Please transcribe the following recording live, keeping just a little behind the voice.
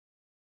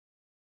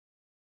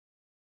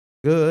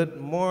Good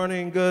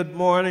morning, good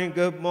morning,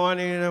 good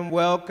morning, and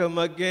welcome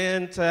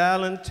again to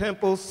Allen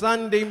Temple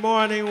Sunday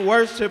morning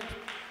worship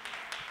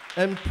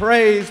and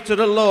praise to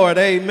the Lord.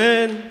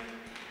 Amen.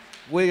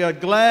 We are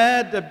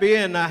glad to be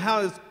in the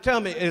house.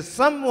 Tell me, is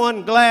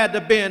someone glad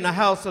to be in the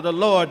house of the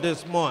Lord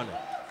this morning?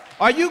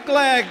 Are you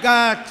glad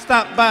God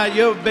stopped by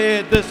your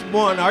bed this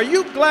morning? Are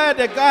you glad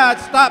that God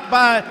stopped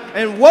by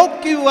and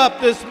woke you up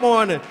this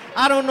morning?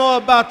 I don't know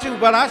about you,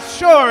 but I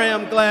sure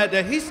am glad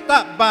that he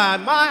stopped by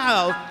my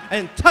house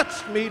and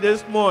touched me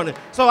this morning.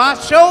 So I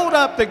showed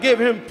up to give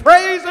him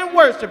praise and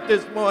worship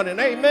this morning.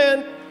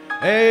 Amen.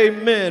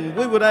 Amen.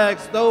 We would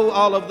ask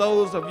all of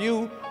those of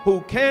you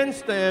who can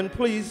stand,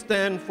 please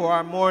stand for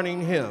our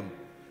morning hymn.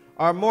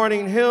 Our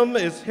morning hymn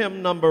is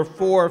hymn number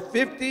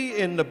 450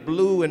 in the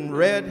blue and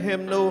red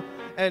hymnal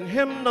and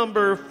hymn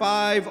number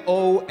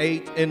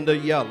 508 in the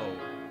yellow.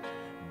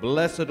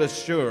 Blessed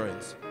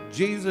assurance,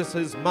 Jesus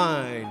is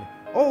mine.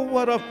 Oh,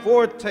 what a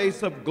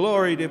foretaste of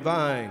glory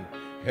divine.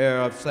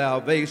 Heir of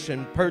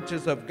salvation,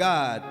 purchase of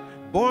God,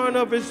 born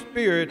of his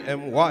spirit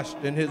and washed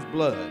in his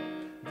blood.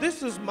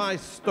 This is my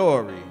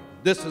story,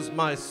 this is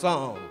my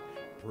song,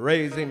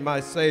 praising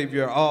my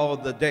Savior all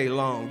the day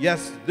long.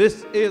 Yes,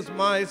 this is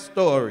my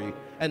story,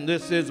 and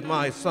this is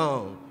my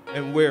song,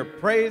 and we're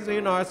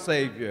praising our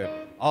Savior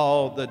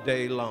all the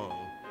day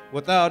long.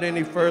 Without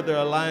any further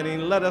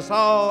aligning, let us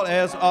all,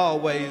 as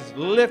always,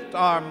 lift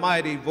our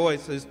mighty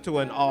voices to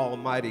an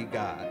almighty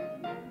God.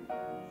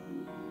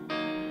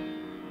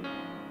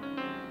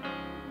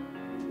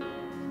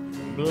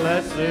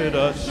 Blessed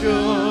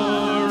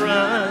assurance,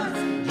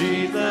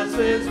 Jesus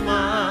is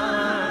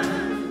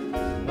mine.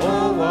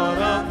 Oh, what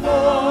a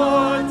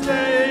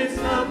foretaste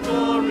of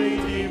glory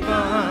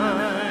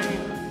divine.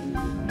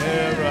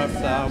 Heir of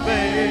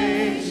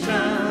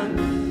salvation,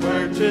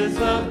 purchase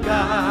of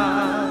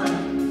God,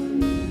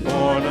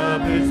 born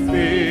of his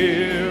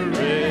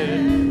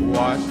spirit,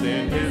 washed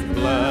in his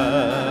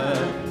blood.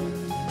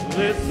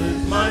 This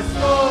is my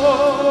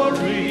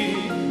story,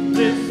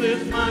 this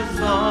is my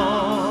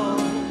song,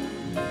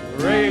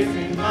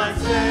 praising my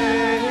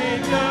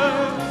Savior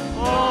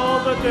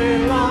all the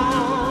day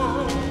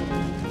long.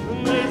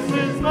 This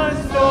is my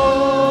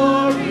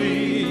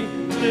story,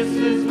 this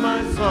is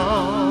my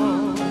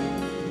song,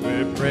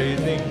 we're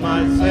praising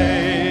my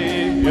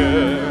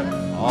Savior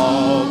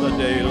all the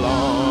day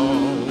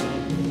long.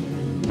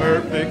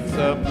 Perfect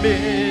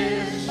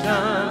submission,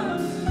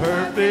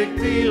 perfect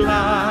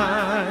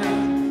delight,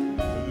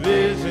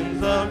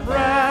 visions of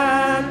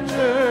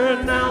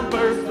rapture now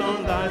burst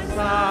on thy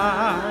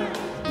side.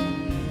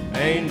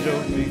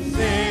 Angels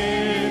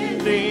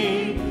descending,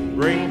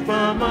 bring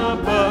from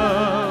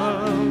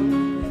above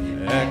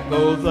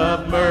echoes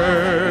of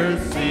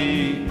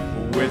mercy,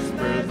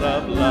 whispers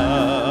of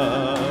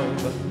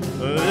love.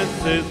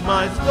 This is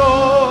my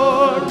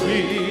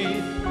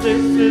story,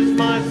 this is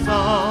my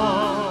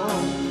song,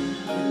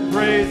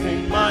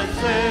 praising my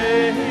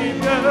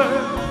Savior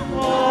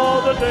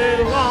all the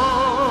day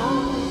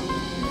long.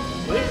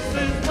 This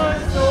is my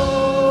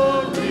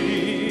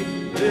story,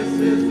 this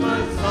is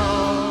my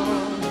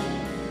song,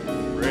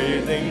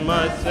 praising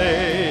my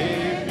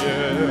Savior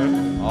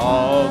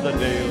all the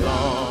day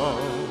long.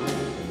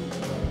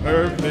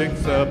 Perfect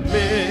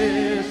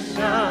submission,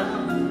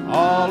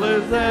 all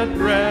is at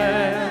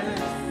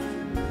rest.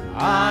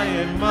 I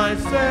and my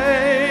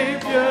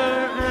Savior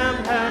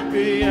am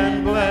happy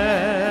and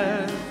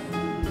blessed,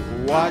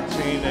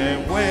 watching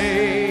and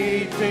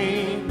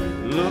waiting,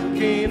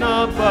 looking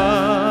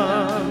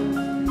above,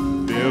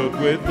 filled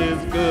with his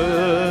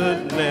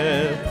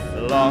goodness,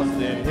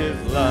 lost in his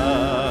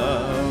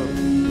love.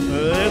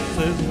 This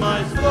is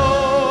my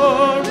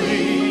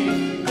story,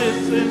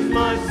 this is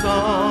my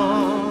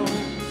song,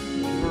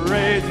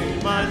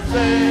 praising my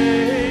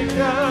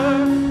Savior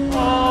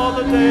all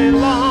the day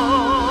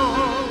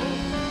long.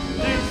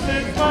 This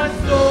is my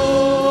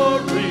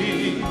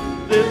story,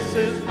 this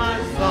is my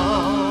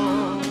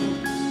song,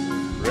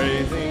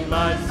 praising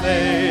my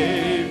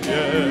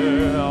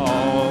Savior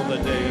all the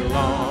day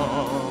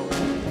long.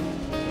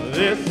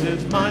 This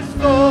is my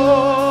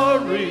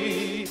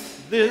story,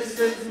 this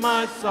is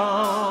my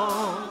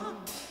song,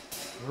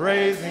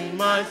 praising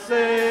my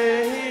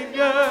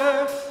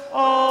Savior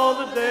all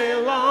the day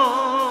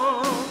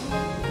long.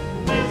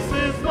 This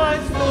is my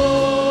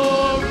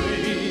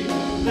story,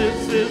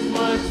 this is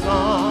my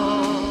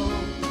song,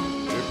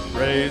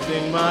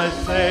 praising my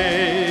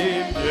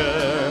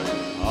Savior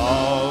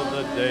all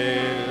the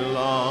day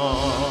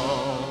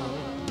long.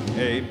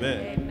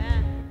 Amen.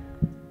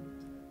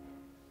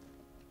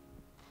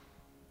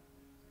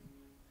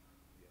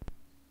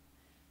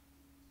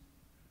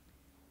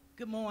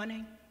 Good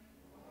morning.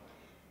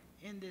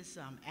 In this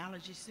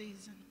allergy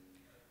season,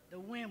 the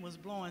wind was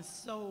blowing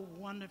so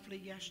wonderfully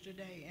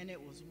yesterday and it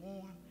was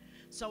warm.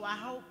 So I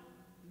hope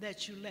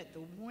that you let the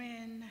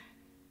wind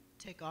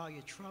take all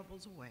your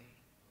troubles away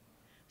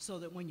so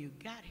that when you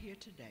got here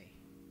today,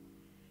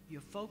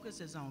 your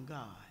focus is on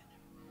God,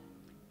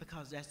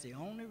 because that's the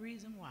only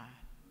reason why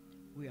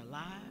we're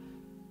alive,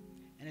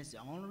 and it's the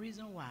only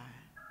reason why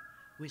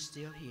we're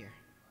still here.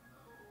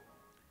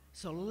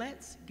 So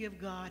let's give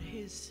God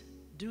his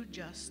due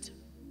just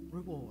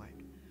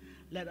reward.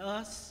 Let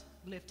us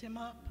lift him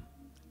up.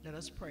 Let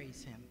us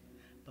praise him.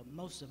 But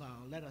most of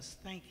all, let us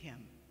thank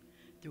him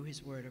through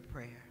his word of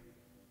prayer.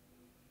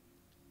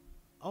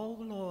 O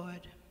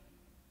Lord,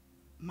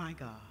 my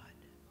God,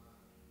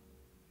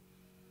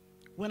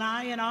 when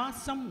I in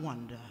awesome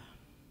wonder,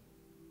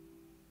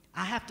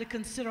 I have to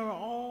consider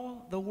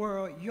all the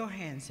world your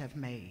hands have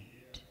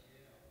made,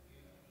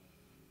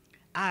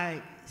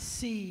 I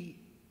see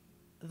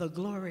the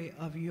glory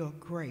of your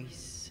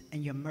grace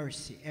and your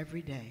mercy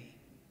every day.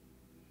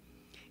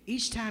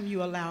 Each time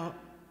you allow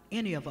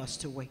any of us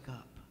to wake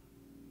up,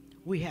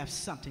 we have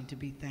something to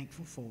be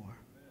thankful for.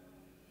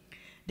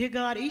 Dear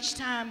God, each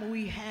time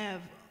we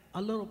have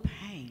a little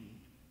pain,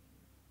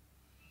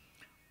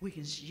 we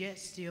can yet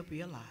still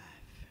be alive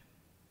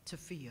to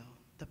feel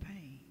the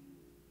pain.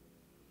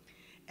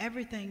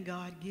 Everything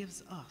God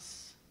gives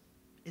us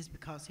is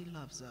because he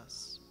loves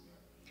us.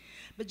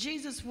 But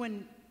Jesus,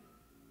 when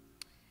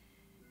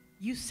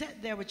you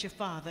sat there with your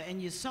Father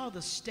and you saw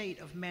the state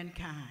of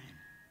mankind,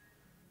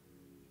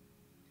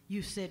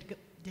 you said,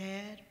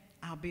 Dad,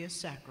 I'll be a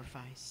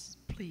sacrifice.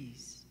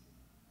 Please,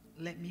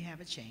 let me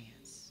have a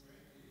chance.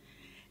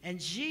 And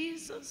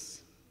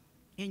Jesus,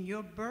 in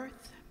your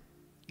birth,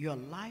 your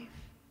life,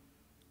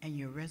 and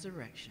your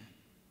resurrection,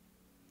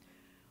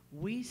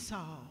 we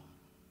saw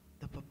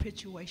the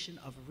perpetuation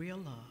of real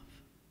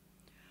love.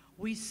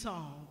 We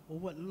saw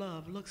what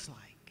love looks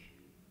like,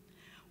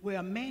 where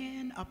a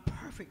man, a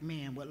perfect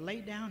man, would lay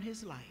down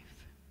his life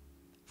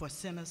for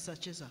sinners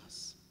such as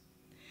us.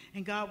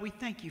 And God, we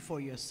thank you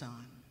for your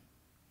Son.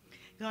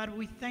 God,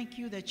 we thank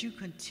you that you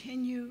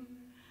continue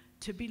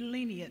to be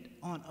lenient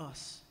on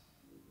us.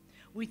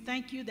 We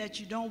thank you that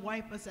you don't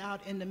wipe us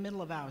out in the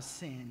middle of our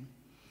sin.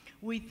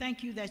 We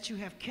thank you that you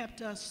have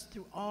kept us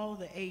through all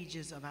the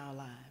ages of our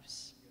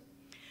lives.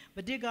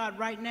 But dear God,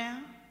 right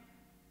now,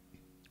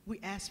 we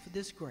ask for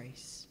this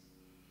grace,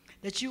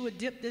 that you would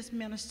dip this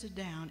minister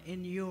down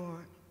in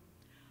your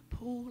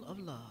pool of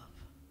love,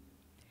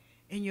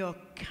 in your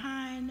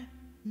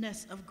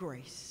kindness of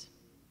grace,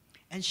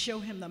 and show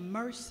him the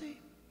mercy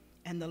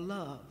and the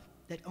love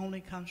that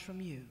only comes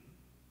from you.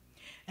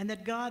 And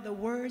that, God, the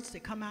words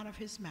that come out of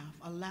his mouth,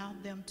 allow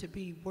them to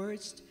be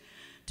words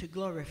to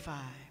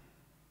glorify,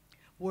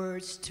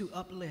 words to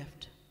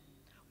uplift,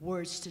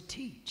 words to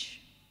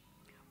teach,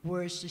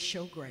 words to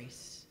show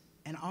grace,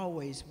 and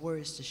always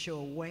words to show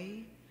a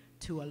way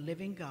to a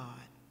living God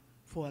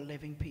for a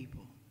living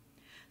people.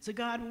 So,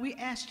 God, we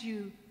ask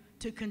you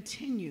to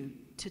continue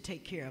to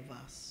take care of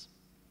us.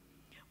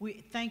 We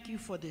thank you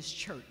for this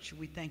church.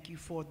 We thank you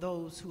for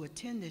those who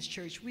attend this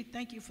church. We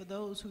thank you for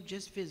those who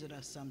just visit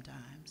us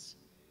sometimes.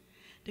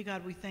 Dear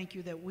God, we thank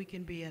you that we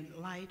can be a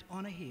light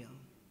on a hill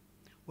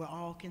where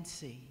all can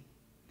see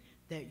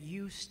that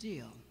you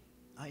still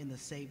are in the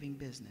saving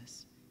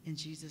business. In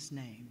Jesus'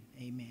 name,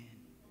 amen.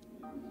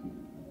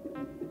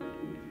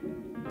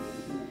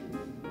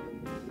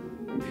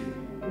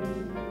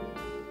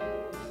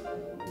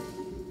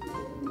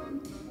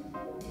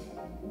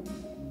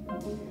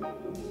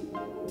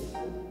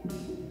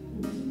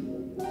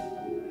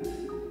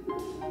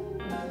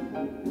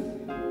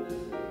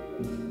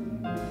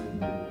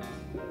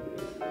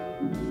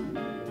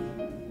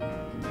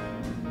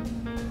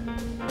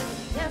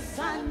 Yes,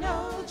 I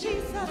know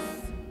Jesus.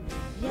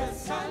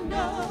 Yes, I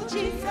know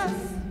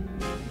Jesus.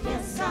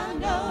 Yes, I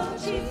know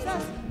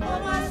Jesus for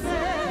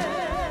myself.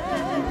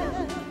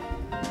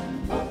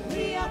 Woke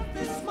me up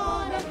this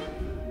morning,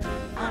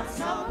 I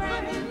saw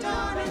bright and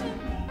dawning.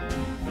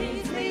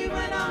 Feeds me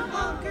when I'm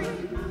hungry,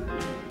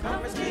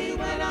 comforts me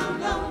when I'm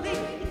lonely.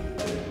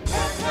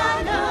 Yes,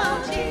 I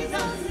know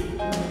Jesus.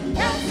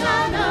 Yes,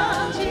 I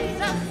know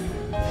Jesus.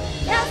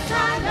 Yes,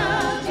 I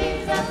know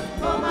Jesus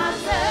for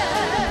myself.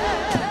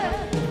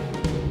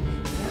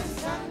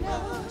 Yes, I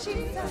know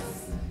Jesus.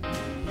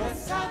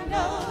 Yes, I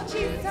know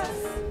Jesus.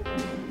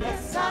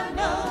 Yes, I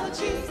know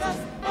Jesus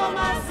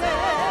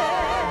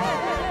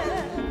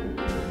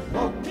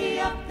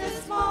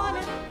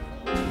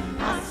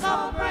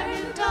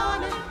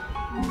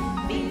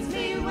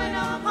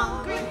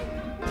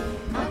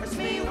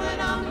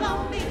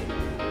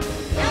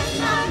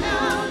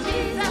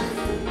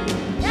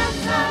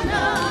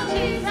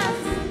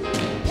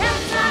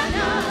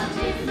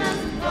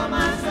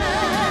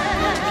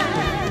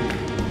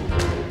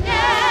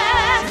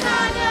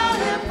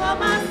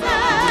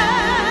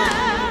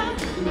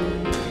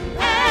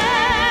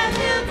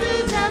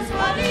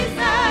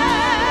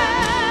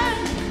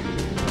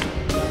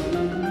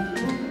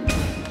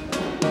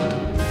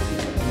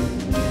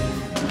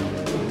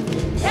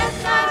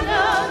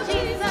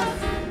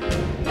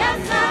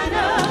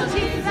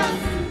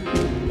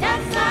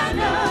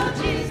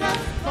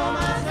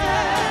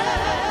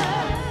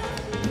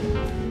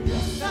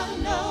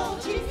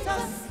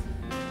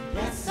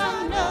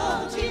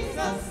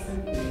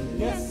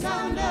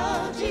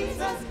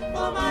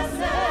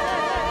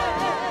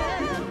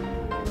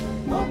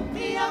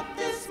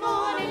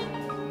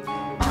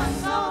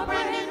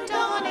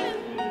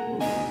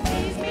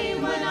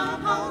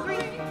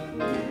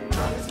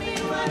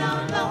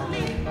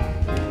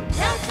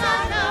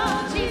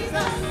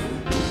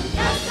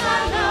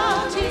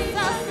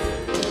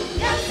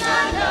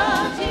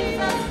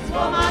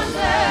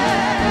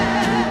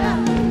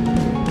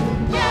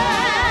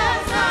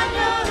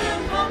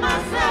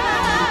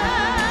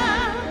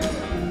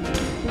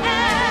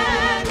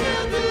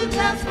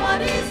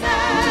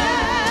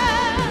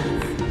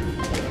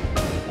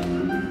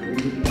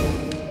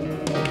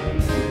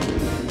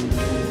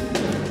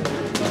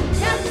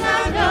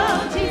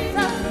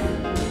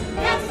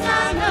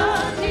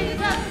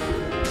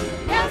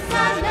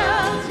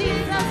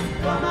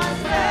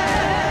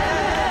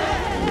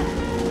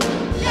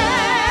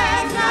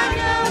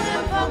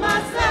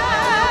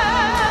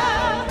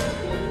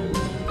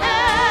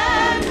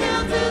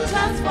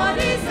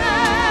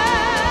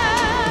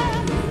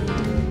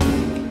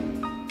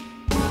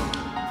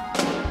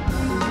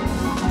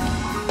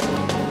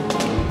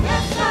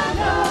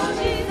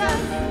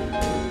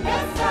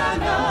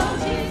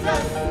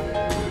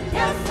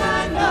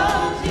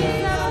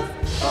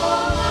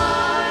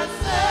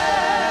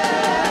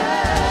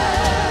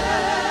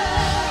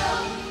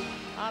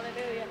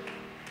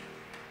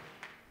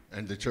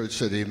church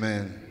said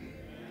amen.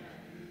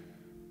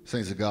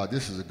 Saints of God,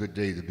 this is a good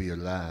day to be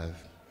alive.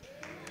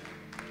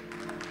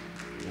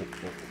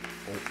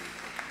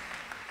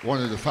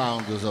 One of the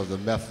founders of the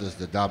Methodist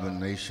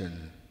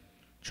denomination,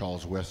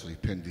 Charles Wesley,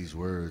 penned these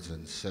words in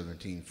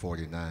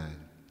 1749.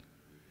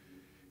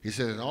 He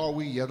said, "And are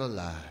we yet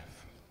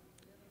alive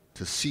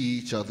to see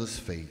each other's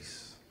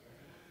face?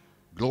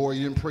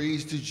 Glory and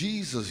praise to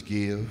Jesus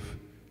give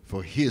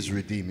for his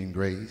redeeming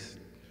grace.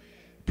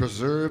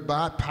 Preserved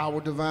by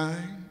power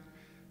divine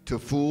to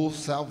full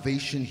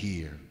salvation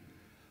here.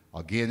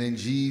 Again in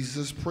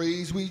Jesus'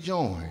 praise we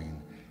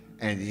join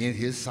and in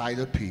his sight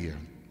appear.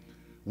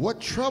 What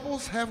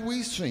troubles have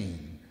we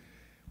seen?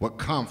 What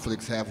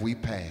conflicts have we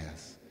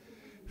passed?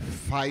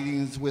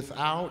 Fightings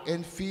without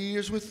and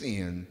fears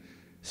within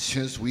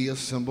since we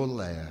assembled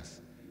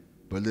last.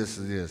 But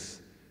listen to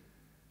this.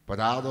 But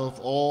out of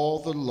all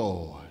the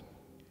Lord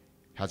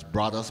has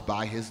brought us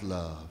by his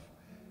love,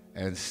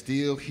 and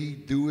still he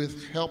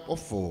doeth help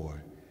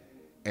afford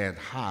and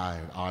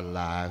hide our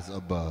lives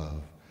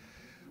above."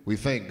 We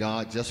thank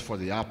God just for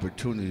the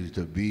opportunity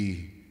to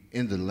be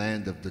in the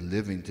land of the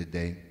living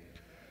today.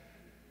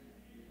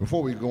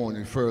 Before we go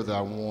any further,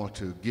 I want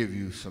to give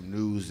you some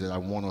news that I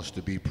want us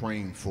to be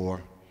praying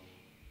for.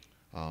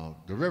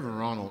 The Reverend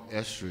Ronald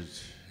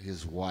Estridge,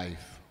 his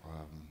wife,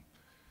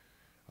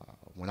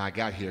 when I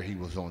got here, he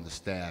was on the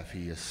staff.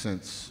 He has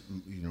since,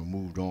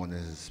 moved on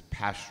as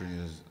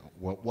pastoring,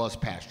 was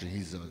pastoring.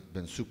 He's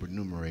been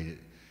supernumerated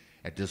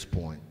at this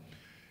point.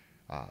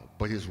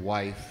 But his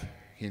wife,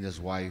 he and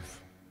his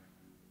wife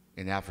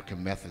in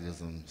African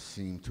Methodism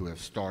seem to have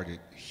started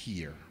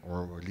here,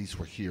 or at least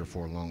were here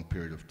for a long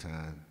period of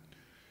time.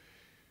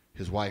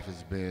 His wife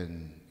has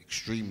been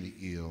extremely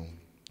ill.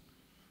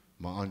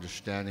 My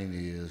understanding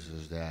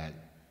is that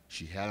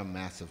she had a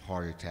massive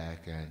heart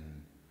attack,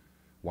 and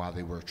while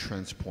they were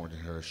transporting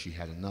her, she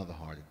had another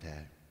heart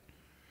attack.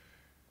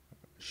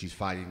 She's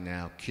fighting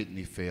now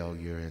kidney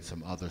failure and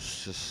some other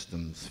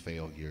systems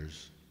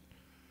failures.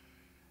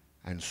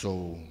 And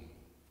so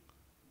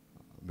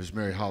Ms.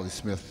 Mary Holly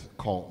Smith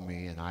called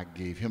me, and I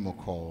gave him a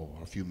call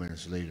a few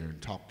minutes later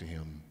and talked to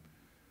him.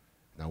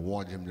 And I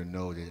wanted him to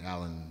know that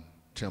Alan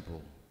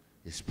Temple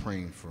is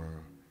praying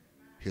for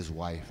his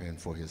wife and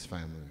for his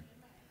family.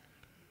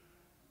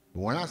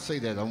 But when I say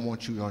that, I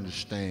want you to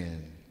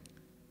understand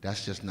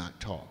that's just not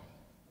talk.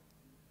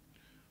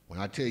 When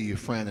I tell you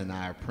Fran and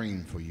I are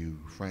praying for you,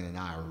 Fran and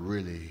I are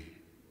really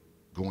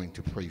going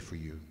to pray for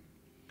you.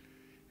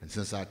 And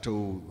since I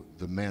told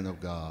the man of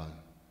God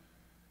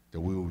that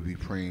we will be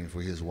praying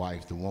for his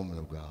wife, the woman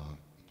of God,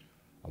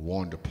 I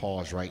wanted to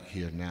pause right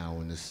here now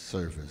in this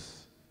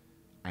service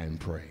and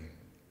pray.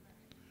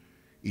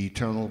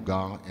 Eternal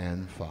God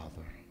and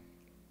Father,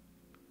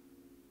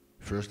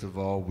 first of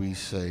all, we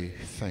say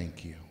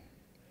thank you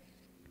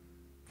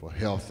for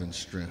health and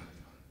strength,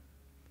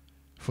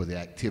 for the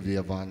activity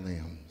of our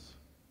limbs,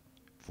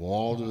 for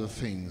all of the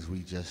things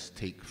we just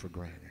take for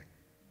granted.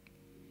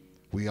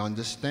 We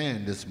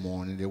understand this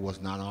morning it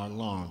was not our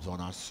alarms on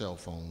our cell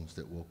phones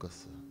that woke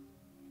us up,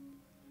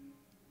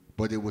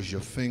 but it was your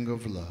finger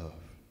of love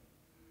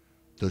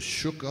that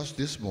shook us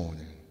this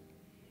morning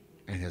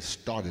and has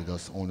started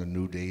us on a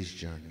new day's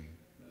journey.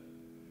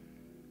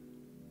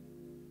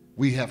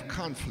 We have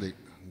conflict,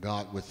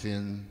 God,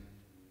 within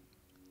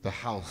the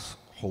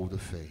household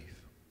of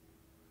faith.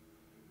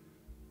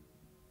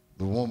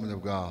 The woman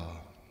of God,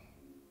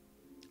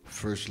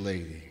 First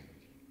Lady,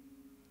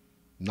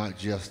 not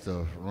just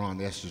of Ron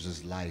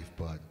Estridge's life,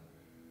 but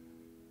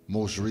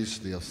most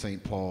recently of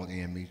St. Paul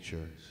AME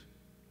Church,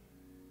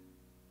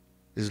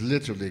 is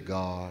literally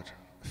God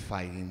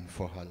fighting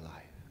for her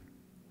life.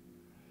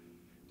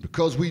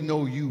 Because we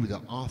know you, the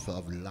author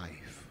of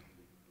life,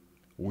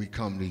 we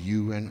come to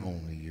you and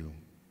only you.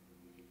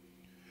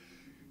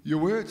 Your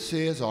word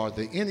says, "Are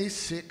there any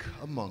sick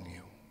among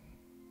you?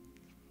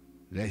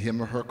 Let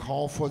him or her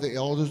call for the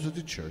elders of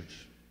the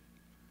church.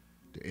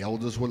 The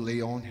elders will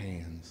lay on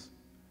hands,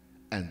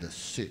 and the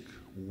sick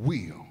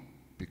will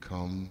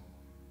become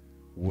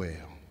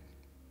well."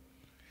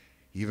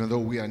 Even though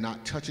we are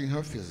not touching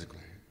her physically,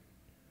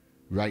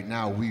 right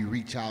now we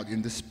reach out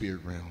in the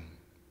spirit realm.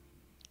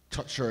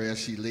 Touch her as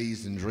she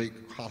lays in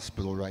Drake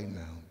Hospital right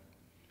now.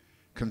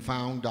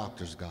 Confound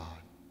doctors,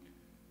 God.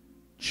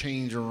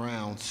 Change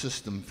around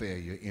system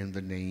failure in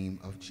the name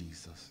of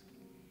Jesus.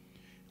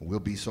 And we'll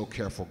be so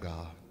careful,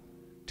 God,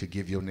 to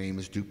give your name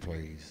as due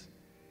praise.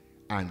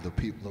 And the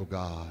people of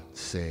God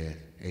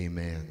said,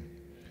 amen.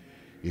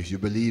 If you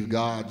believe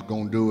God's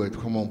going to do it,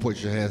 come on,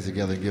 put your hands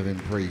together and give him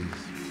praise.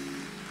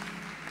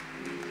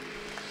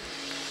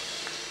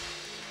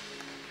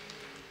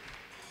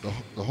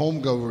 The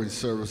home governing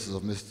services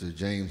of Mr.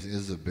 James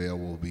Isabel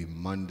will be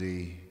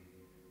Monday,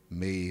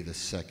 May the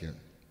 2nd.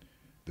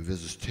 The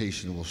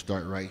visitation will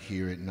start right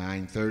here at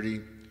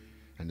 9:30,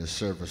 and the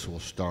service will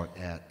start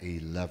at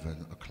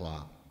 11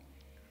 o'clock.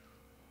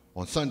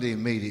 On Sunday,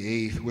 May the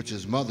 8th, which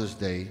is Mother's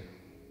Day,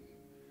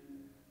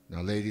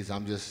 now ladies,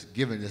 I'm just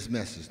giving this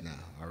message now,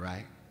 all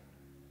right?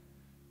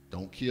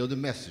 Don't kill the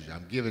message.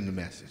 I'm giving the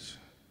message.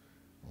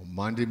 On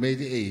Monday, May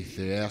the 8th,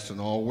 they're asking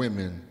all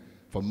women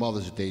for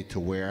Mother's Day to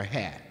wear a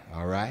hat,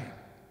 all right?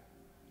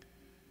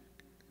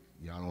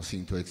 Y'all don't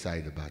seem too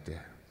excited about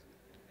that.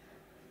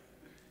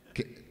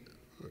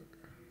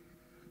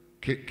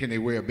 Can they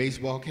wear a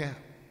baseball cap?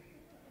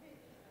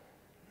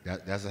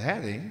 That's a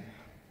hat, ain't it?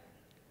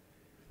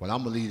 Well,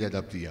 I'm going to leave that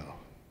up to y'all.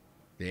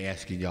 They're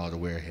asking y'all to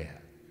wear a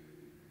hat.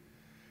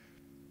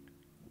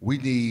 We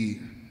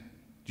need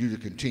you to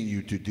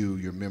continue to do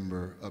your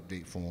member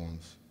update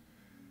forms.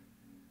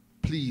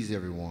 Please,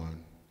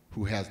 everyone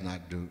who has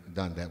not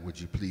done that, would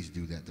you please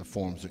do that? The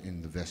forms are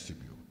in the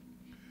vestibule.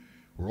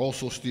 We're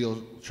also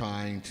still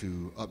trying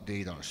to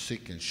update our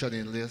sick and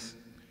shut-in list.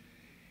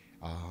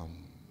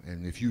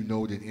 And if you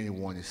know that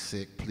anyone is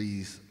sick,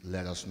 please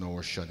let us know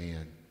or shut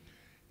in.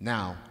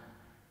 Now,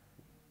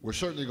 we're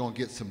certainly going to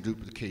get some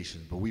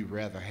duplications, but we'd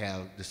rather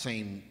have the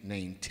same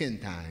name 10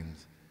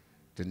 times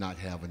than not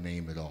have a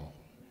name at all.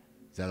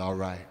 Is that all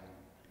right?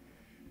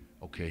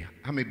 Okay.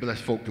 How many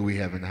blessed folk do we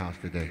have in the house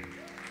today?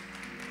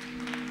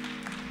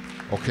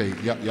 Okay,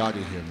 y'all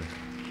didn't hear me.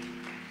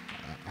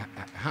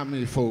 How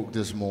many folk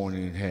this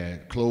morning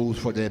had clothes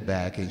for their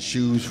back and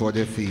shoes for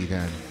their feet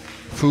and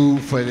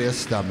food for their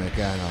stomach?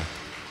 And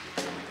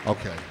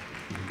okay.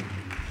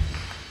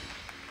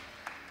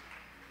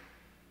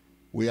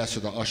 We ask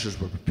that the ushers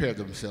will prepare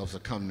themselves to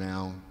come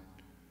down.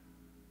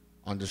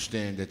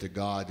 Understand that the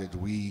God that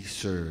we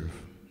serve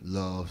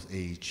loves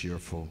a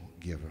cheerful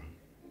giver.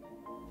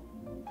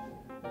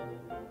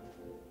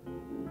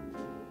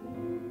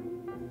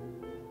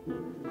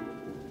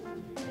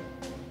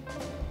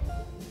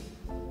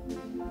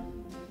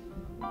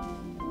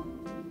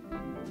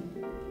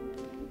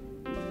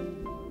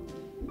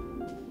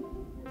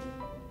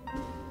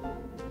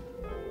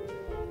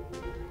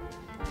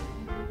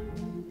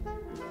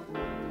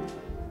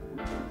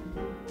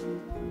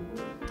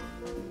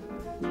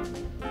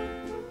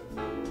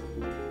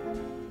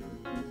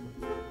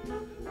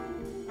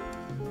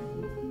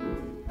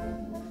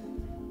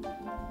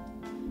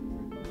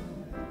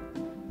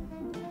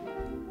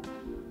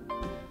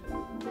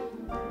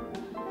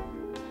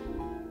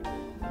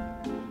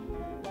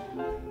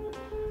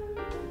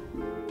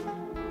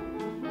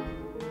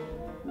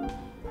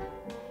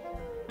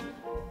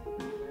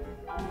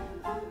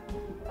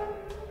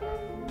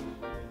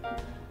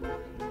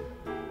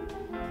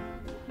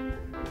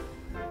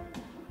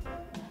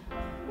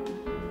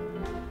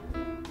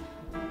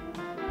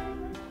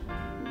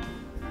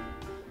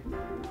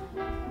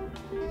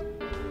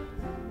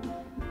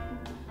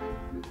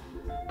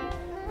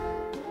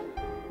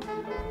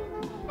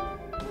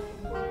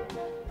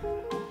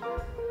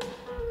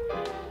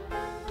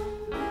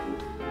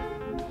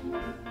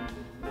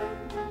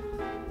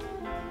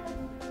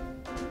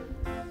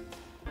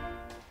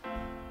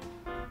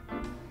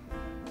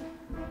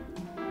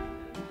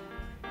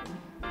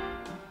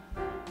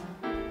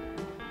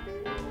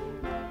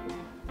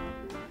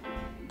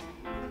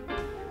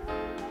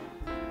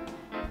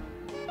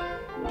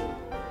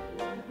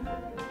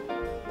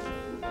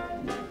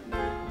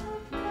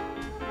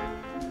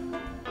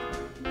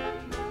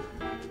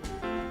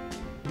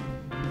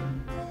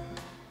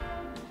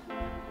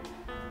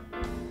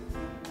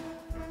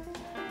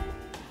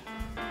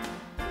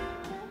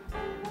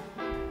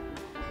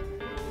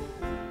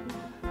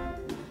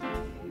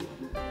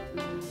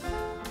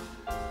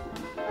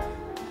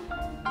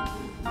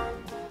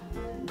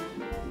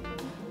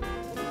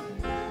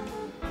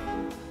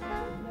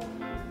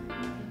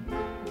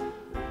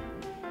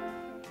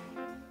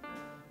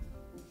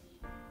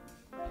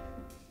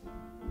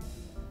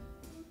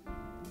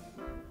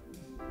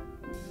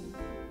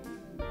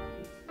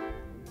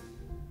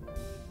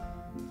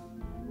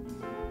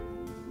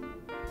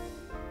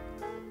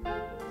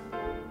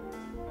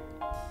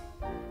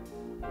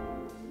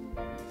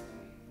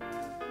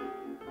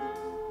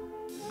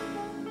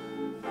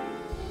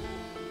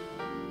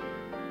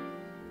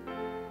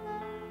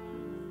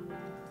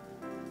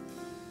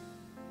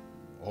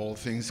 All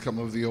things come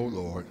of thee, O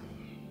Lord.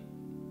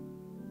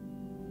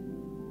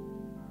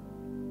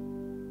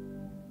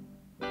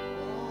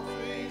 All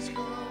things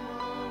come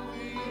of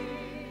thee,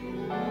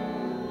 O Lord.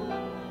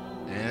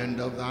 And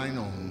of thine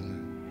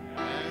own.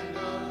 And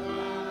of thine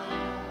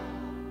own.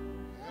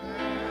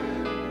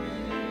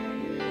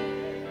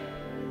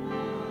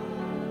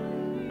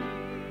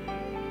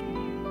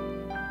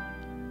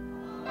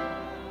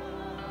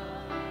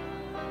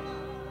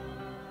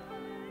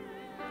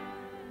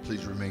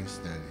 Please remain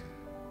standing.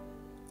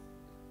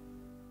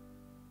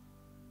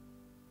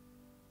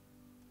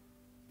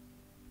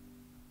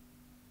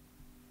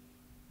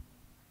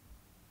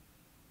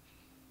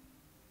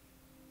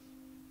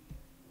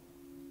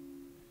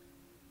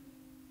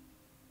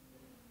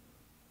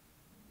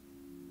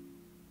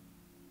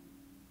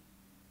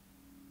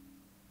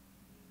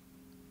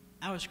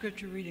 Our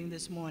scripture reading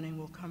this morning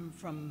will come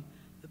from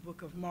the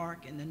book of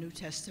Mark in the New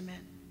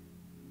Testament,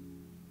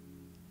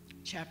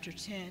 chapter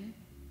 10,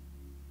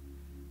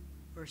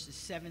 verses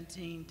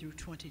 17 through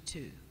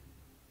 22.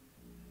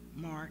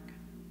 Mark,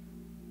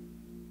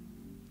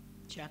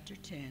 chapter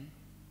 10,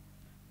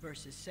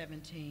 verses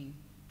 17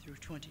 through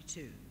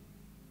 22.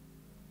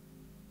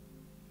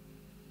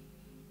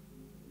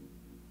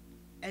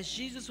 As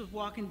Jesus was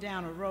walking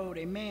down a road,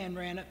 a man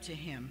ran up to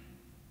him.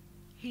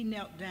 He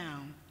knelt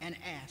down and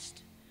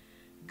asked,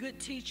 "Good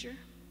teacher,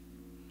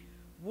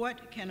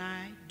 what can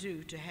I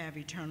do to have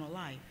eternal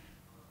life?"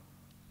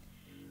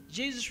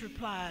 Jesus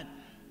replied,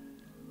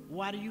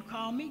 "Why do you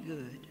call me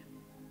good?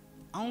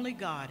 Only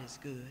God is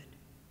good.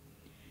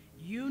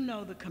 You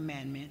know the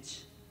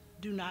commandments.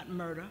 Do not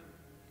murder.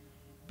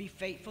 Be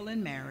faithful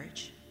in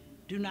marriage.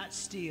 Do not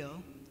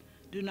steal.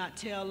 Do not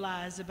tell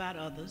lies about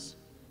others.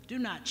 Do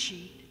not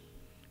cheat.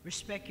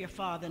 Respect your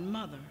father and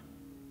mother."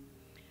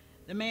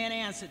 The man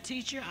answered,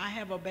 "Teacher, I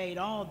have obeyed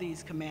all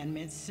these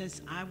commandments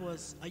since I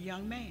was a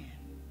young man."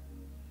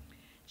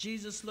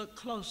 Jesus looked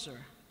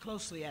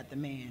closely at the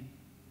man.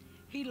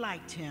 He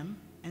liked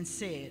him and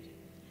said,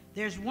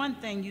 "There's one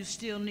thing you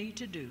still need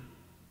to do.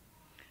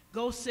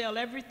 Go sell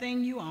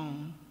everything you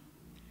own,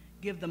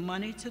 give the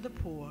money to the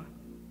poor,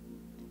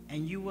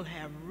 and you will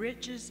have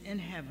riches in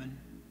heaven.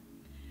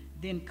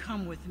 Then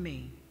come with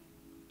me."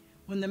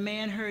 When the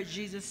man heard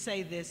Jesus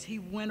say this, he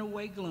went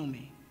away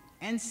gloomy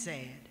and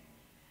sad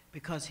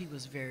because he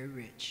was very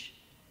rich.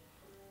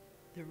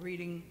 The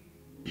reading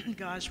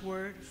God's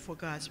word for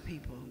God's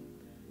people.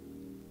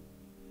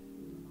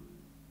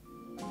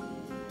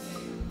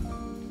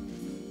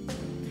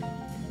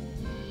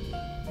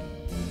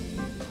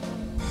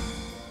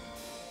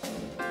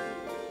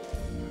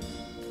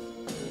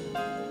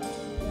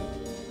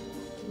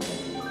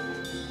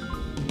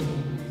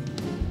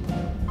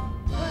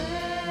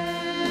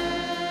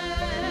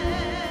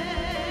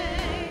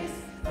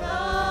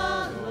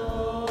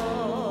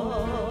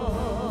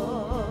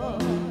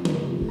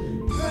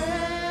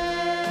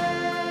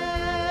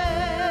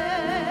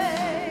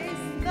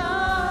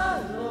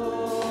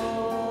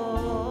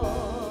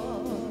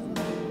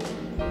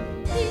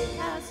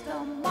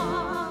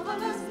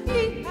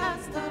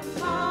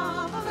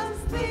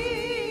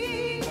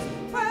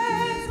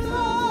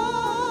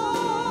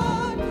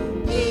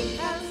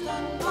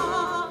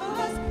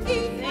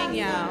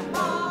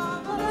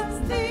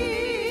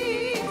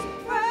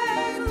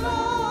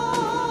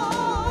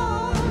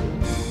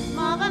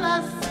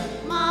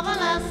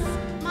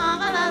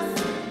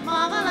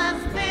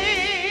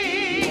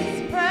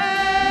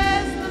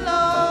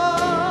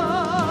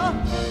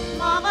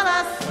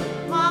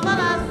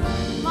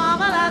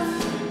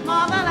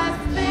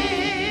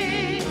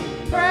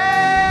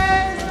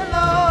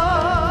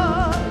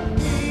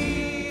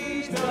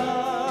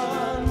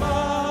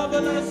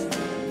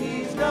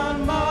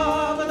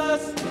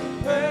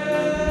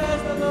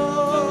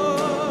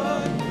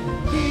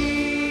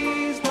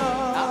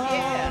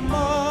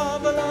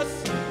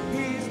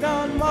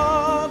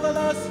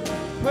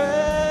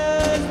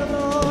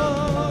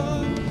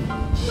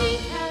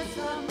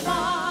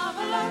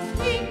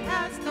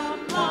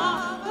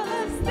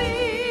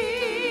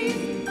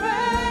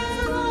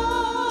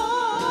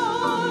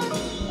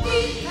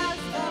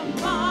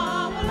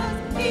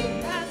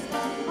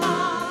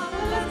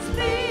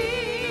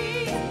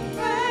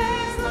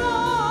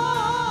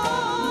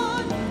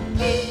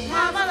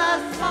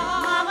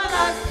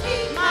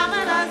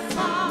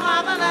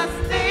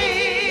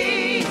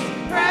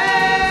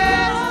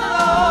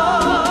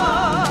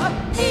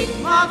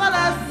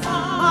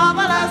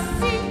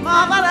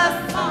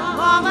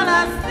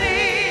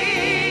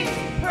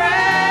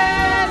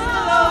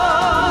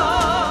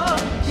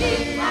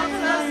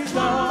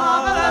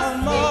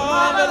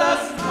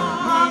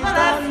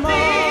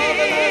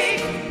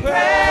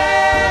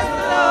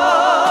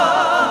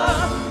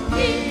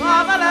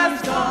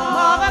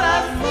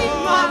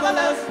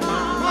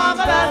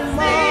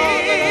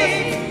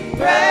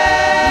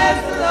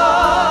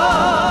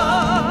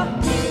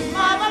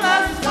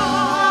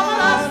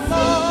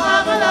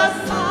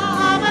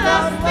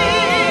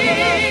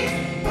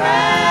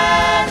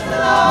 Praise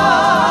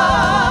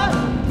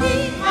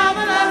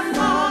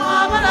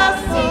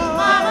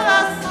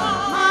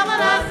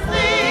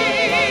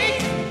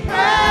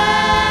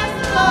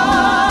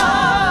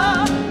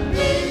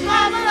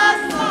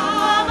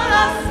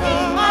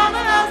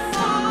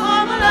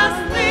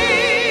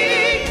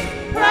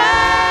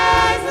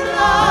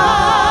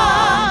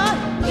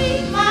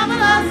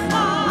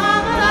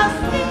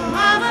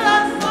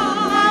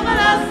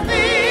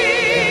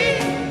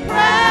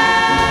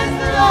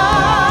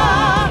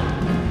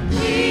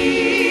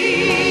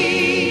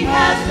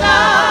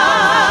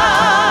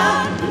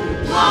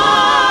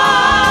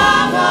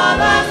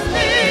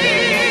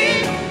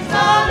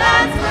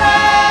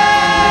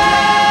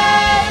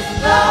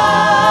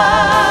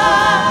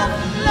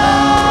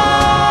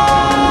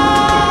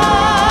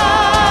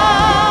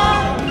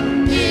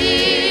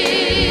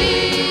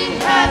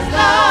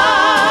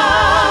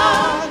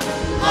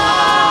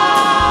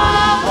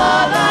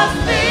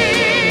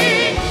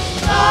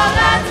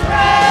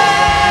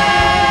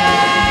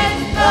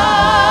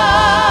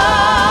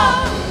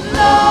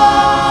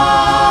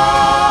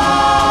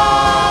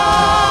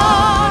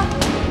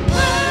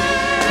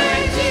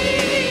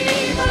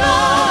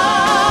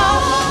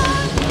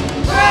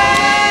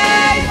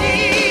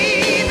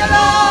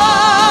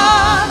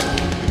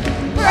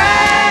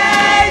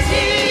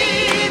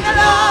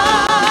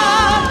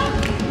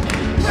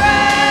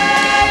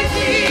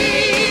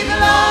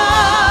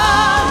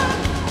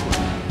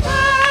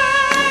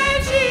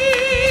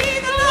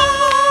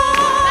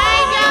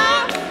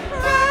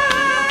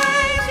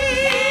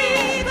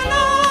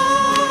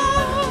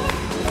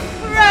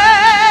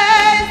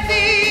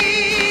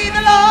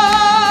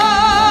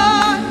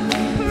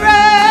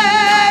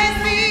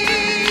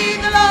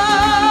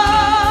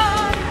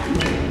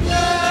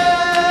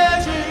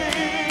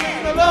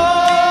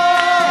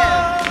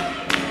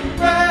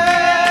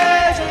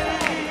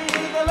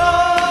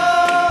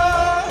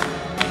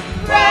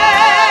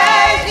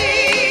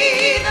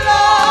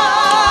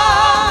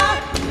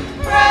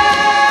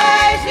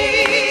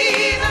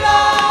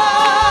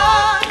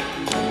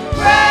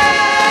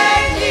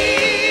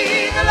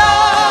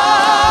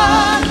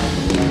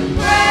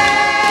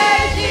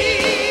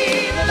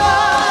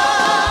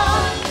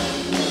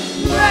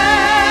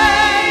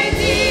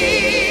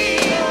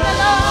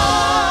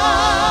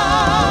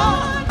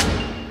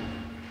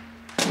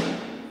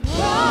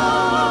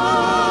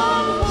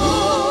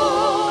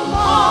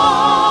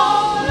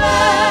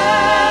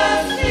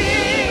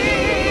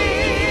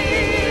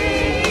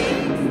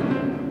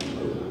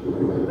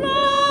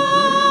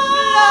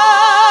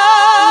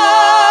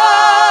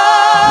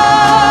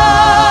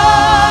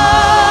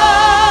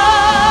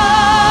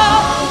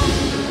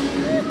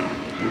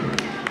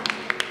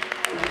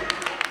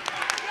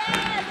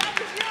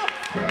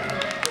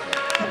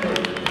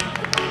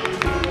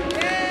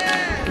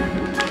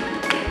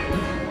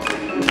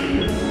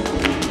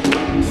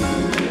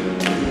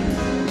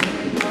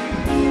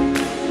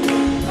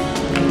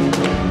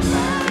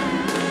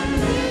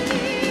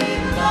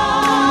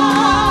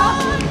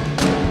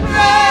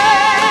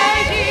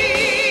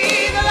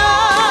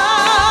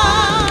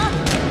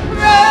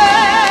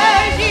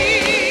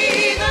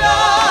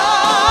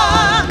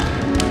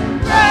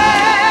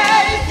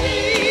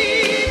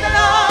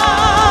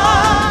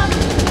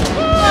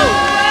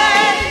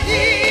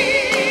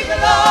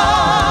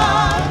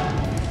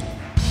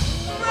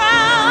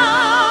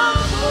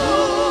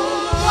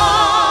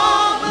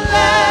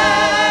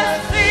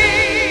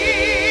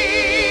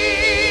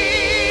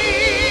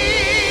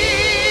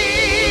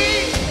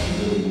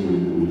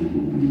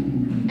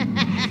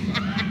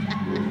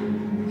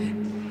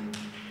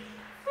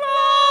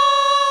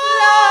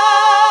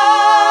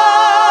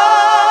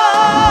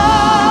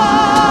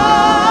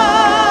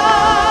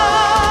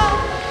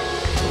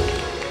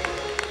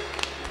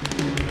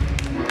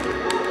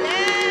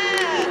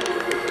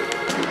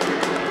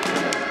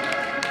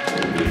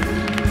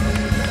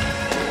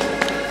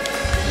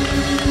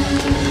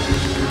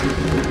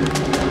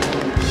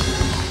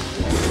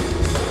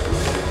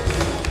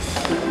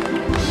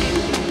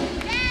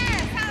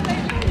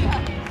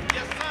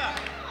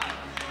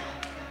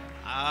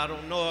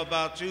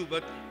about you,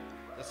 but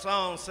the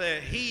song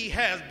said, he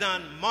has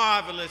done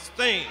marvelous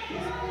things.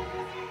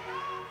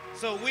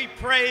 So we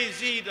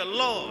praise ye the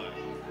Lord,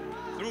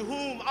 through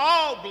whom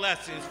all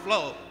blessings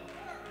flow.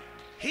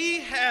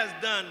 He has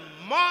done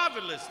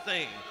marvelous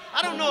things.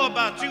 I don't know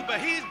about you, but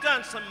he's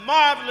done some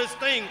marvelous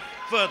things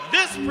for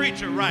this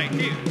preacher right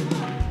here.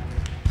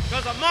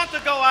 Because a month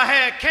ago I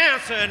had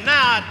cancer and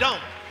now I don't.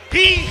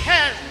 He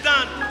has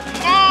done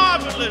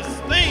marvelous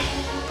things.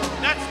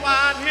 That's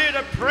why I'm here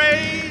to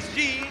praise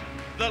ye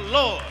the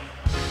Lord.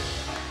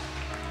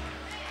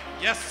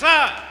 Yes,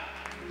 sir.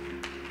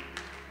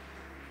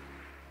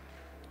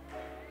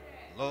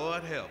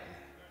 Lord help me.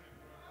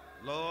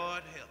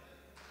 Lord help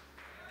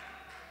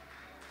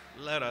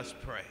me. Let us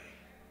pray.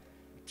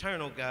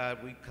 Eternal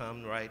God, we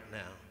come right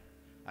now.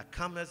 I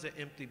come as an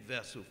empty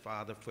vessel,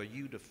 Father, for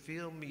you to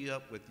fill me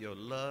up with your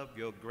love,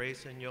 your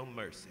grace, and your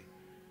mercy.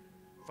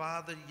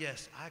 Father,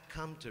 yes, I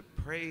come to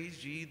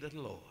praise ye the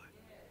Lord,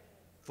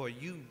 for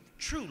you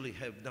truly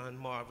have done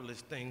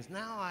marvelous things.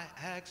 Now I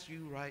ask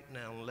you right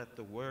now, let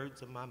the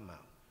words of my mouth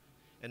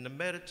and the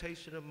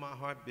meditation of my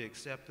heart be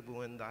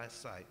acceptable in thy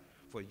sight,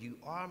 for you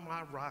are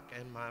my rock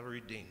and my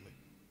redeemer.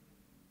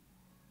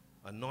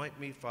 Anoint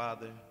me,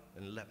 Father,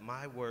 and let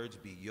my words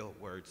be your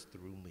words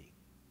through me.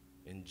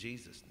 In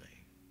Jesus'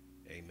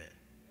 name, amen.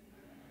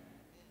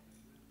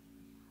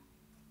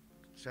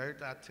 Church,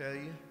 I tell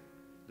you,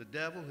 the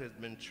devil has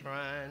been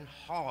trying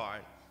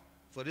hard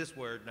for this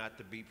word not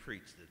to be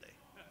preached today.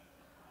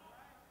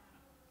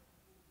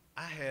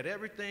 I had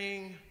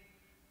everything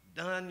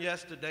done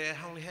yesterday.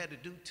 I only had to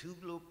do 2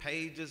 little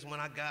pages when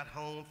I got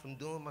home from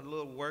doing my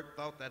little work.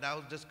 Thought that I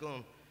was just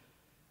going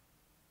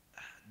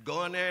to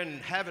go in there and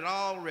have it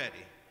all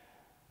ready.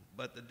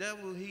 But the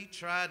devil, he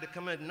tried to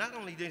come in. Not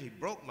only did he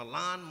broke my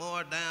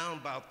lawnmower down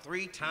about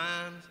 3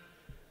 times,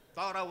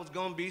 thought I was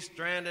going to be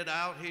stranded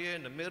out here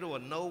in the middle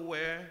of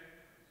nowhere.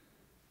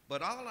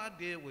 But all I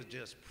did was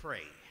just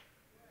pray.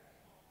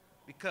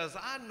 Because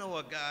I know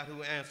a God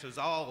who answers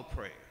all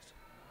prayers.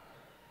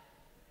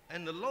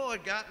 And the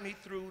Lord got me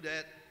through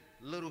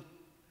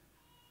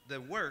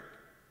the work.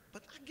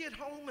 But I get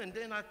home and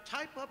then I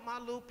type up my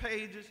little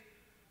pages,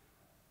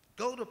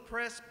 go to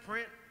press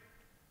print,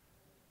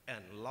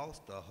 and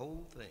lost the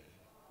whole thing.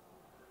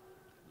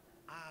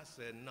 I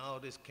said, no,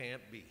 this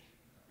can't be.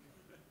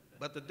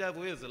 But the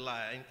devil is a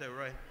lie, ain't that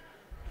right?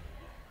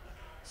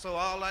 So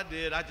all I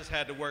did, I just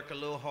had to work a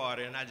little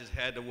harder, and I just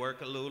had to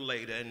work a little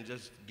later and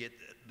just get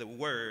the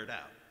word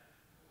out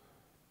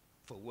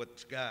for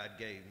what God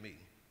gave me.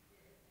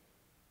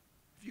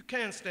 If you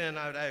can stand,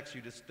 I would ask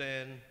you to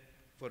stand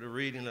for the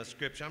reading of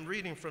Scripture. I'm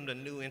reading from the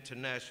New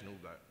International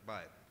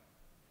Bible.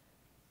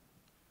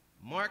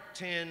 Mark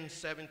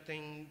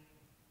 10:17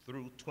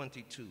 through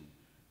 22.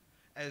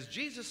 As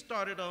Jesus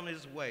started on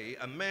his way,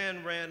 a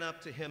man ran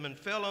up to him and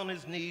fell on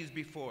his knees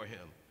before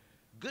him.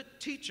 Good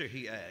teacher,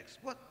 he asked,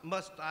 what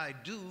must I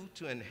do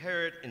to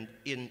inherit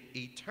in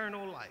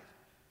eternal life?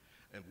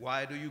 And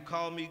why do you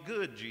call me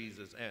good?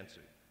 Jesus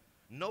answered.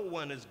 No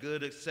one is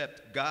good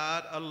except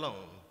God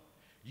alone.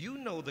 You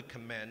know the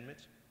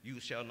commandments. You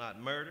shall not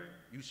murder.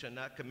 You shall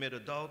not commit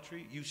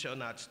adultery. You shall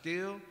not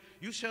steal.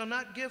 You shall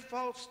not give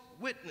false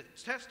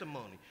witness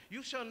testimony.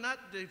 You shall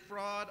not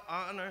defraud,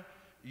 honor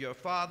your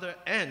father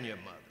and your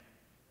mother.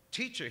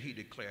 Teacher, he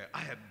declared, I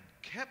have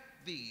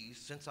kept these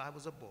since I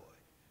was a boy.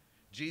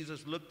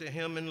 Jesus looked at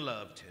him and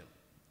loved him.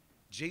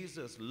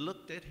 Jesus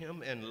looked at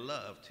him and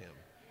loved him.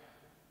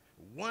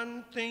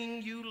 One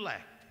thing you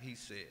lacked, he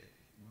said.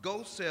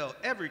 Go sell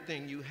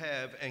everything you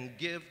have and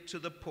give to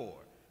the poor,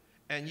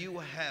 and you will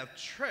have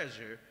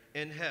treasure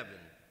in heaven.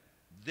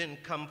 Then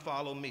come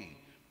follow me.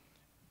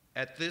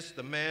 At this,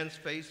 the man's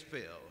face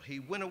fell. He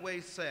went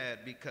away sad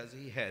because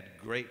he had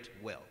great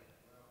wealth.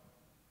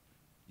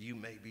 You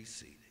may be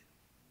seated.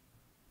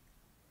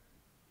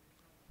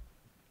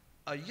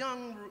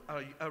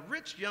 A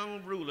rich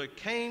young ruler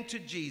came to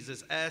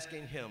Jesus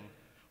asking him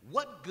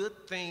what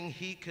good thing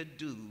he could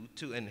do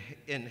to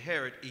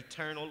inherit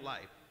eternal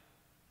life.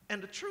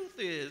 And the truth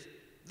is,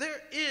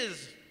 there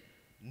is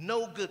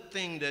no good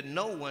thing that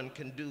no one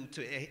can do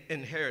to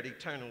inherit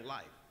eternal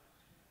life.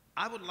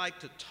 I would like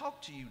to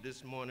talk to you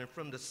this morning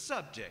from the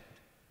subject,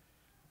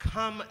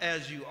 come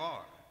as you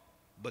are,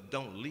 but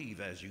don't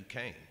leave as you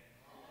came.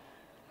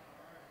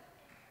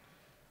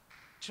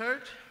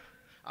 Church,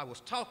 I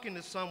was talking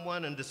to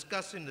someone and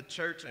discussing the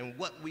church and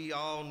what we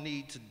all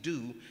need to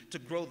do to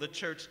grow the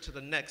church to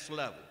the next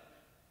level.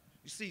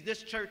 You see,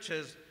 this church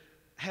has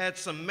had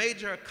some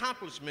major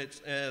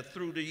accomplishments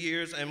through the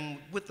years, and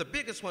with the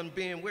biggest one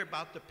being we're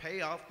about to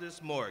pay off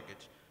this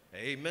mortgage.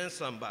 Amen,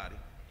 somebody.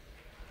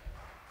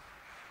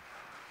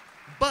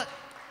 But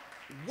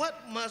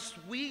what must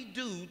we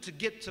do to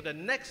get to the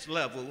next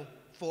level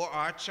for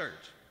our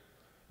church?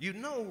 You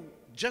know,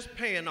 just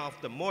paying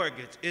off the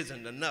mortgage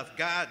isn't enough.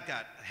 God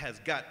has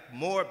got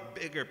more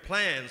bigger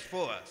plans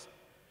for us.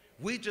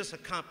 We just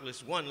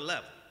accomplished one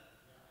level.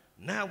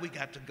 Now we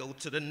got to go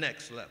to the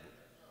next level.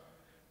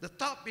 The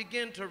thought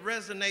began to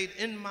resonate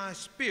in my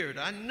spirit.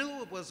 I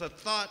knew it was a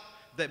thought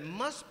that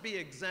must be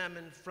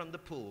examined from the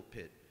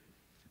pulpit.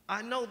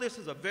 I know this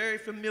is a very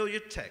familiar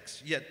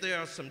text, yet there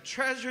are some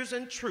treasures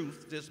and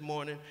truths this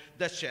morning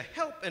that shall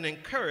help and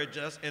encourage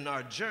us in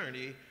our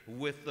journey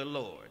with the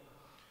Lord.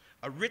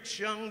 A rich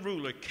young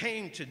ruler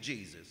came to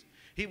Jesus.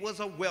 He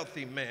was a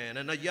wealthy man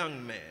and a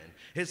young man.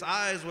 His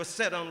eyes were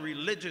set on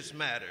religious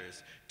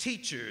matters,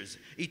 teachers,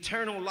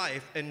 eternal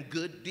life, and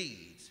good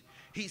deeds.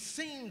 He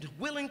seemed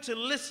willing to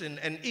listen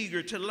and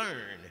eager to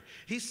learn.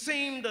 He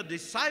seemed a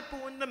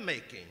disciple in the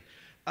making,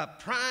 a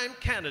prime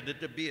candidate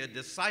to be a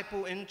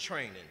disciple in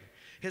training.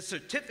 His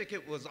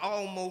certificate was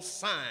almost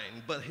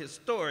signed, but his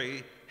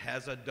story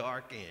has a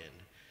dark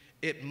end.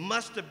 It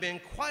must have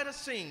been quite a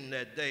scene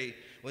that day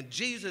when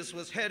Jesus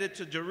was headed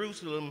to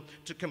Jerusalem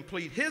to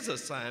complete his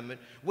assignment,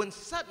 when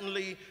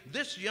suddenly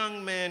this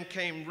young man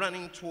came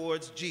running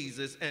towards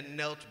Jesus and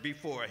knelt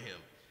before him.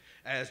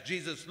 As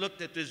Jesus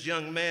looked at this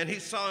young man, he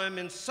saw him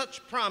in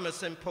such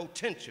promise and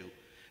potential.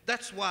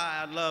 That's why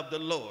I love the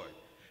Lord,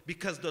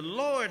 because the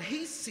Lord,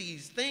 he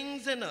sees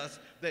things in us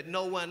that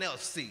no one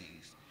else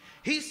sees.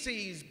 He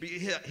sees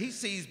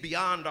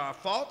beyond our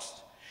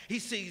faults. He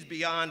sees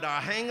beyond our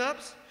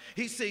hang-ups.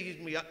 He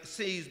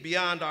sees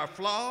beyond our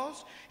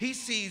flaws. He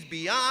sees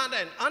beyond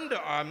and under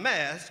our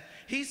mask.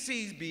 He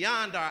sees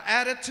beyond our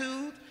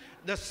attitude.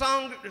 The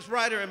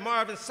songwriter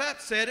Marvin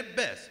Sapp said it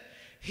best.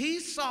 He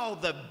saw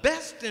the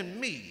best in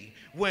me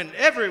when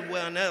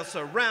everyone else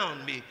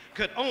around me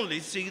could only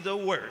see the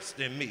worst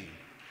in me.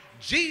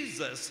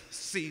 Jesus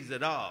sees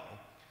it all.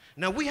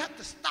 Now, we have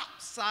to stop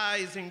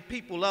sizing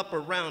people up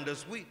around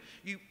us. We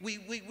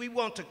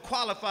want to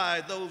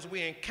qualify those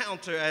we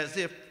encounter as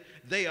if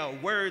they are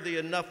worthy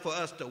enough for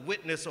us to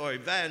witness or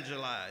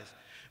evangelize.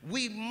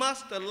 We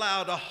must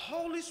allow the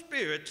Holy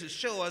Spirit to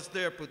show us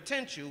their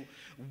potential,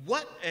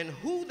 what and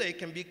who they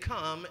can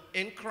become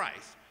in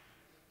Christ.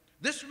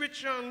 This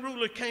rich young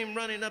ruler came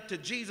running up to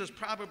Jesus,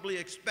 probably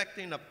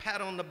expecting a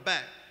pat on the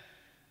back.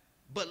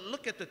 But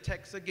look at the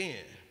text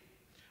again.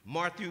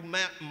 Matthew,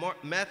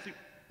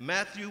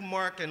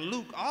 Mark, and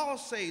Luke all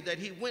say that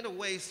he went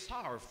away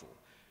sorrowful.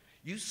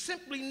 You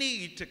simply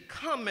need to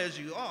come as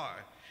you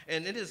are,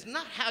 and it is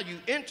not how you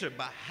enter,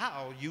 but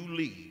how you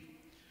leave.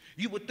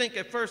 You would think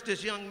at first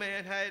this young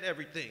man had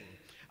everything.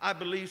 I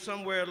believe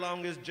somewhere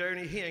along his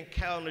journey he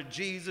encountered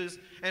Jesus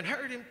and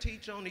heard him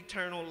teach on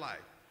eternal life.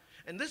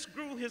 And this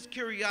grew his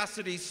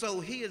curiosity, so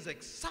he is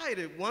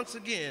excited once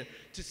again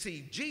to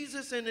see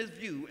Jesus in his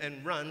view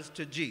and runs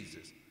to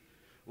Jesus.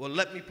 Well,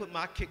 let me put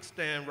my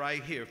kickstand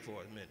right here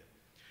for a minute.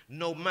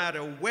 No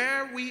matter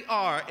where we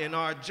are in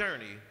our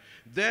journey,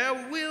 there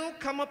will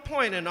come a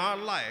point in our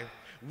life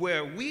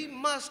where we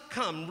must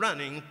come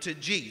running to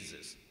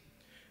Jesus.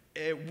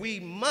 There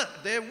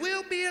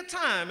will be a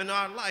time in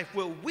our life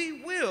where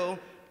we will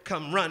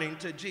come running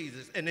to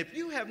Jesus. And if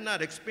you have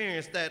not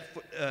experienced that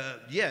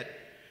yet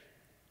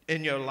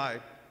in your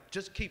life,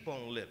 just keep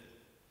on living.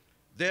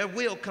 There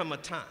will come a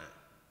time.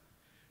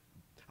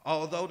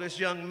 Although this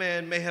young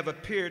man may have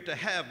appeared to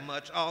have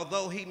much,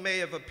 although he may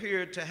have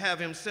appeared to have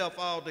himself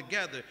all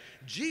together,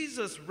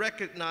 Jesus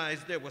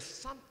recognized there was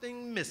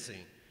something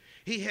missing.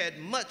 He had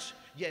much,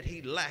 yet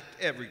he lacked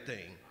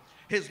everything.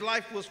 His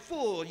life was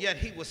full, yet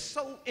he was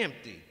so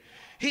empty.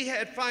 He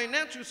had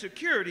financial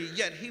security,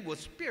 yet he was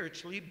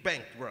spiritually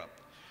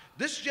bankrupt.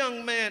 This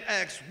young man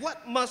asked,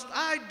 "What must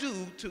I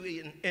do to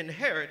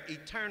inherit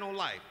eternal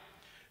life?"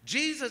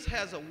 Jesus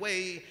has a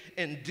way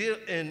of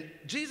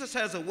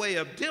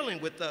dealing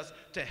with us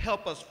to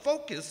help us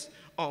focus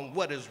on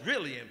what is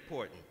really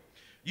important.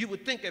 You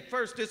would think at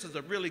first this is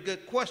a really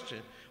good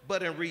question,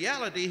 but in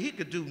reality, he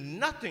could do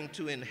nothing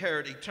to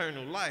inherit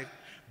eternal life,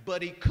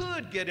 but he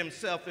could get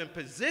himself in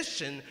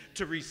position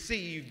to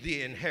receive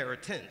the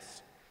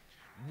inheritance.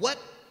 What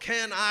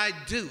can I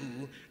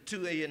do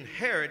to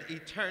inherit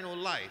eternal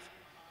life?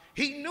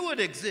 He knew it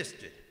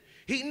existed.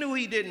 He knew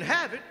he didn't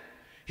have it.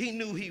 He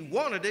knew he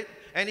wanted it,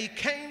 and he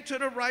came to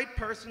the right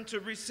person to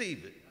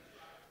receive it.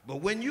 But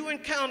when you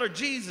encounter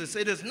Jesus,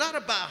 it is not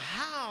about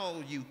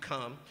how you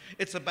come,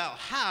 it's about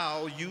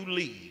how you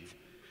leave.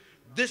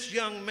 This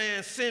young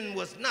man's sin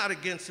was not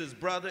against his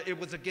brother, it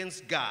was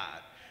against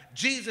God.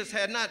 Jesus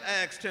had not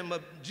asked him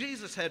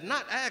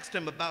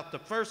about the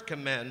first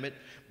commandment,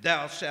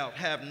 "Thou shalt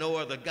have no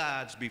other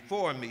gods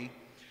before me."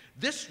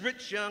 This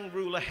rich young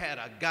ruler had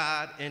a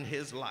God in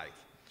his life.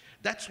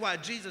 That's why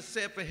Jesus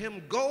said for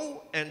him,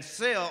 "Go and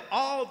sell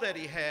all that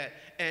he had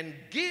and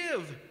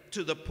give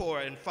to the poor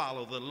and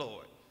follow the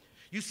Lord."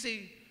 You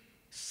see,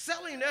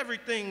 selling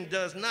everything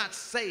does not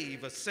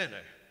save a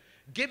sinner.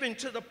 Giving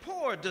to the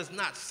poor does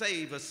not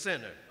save a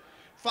sinner.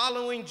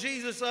 Following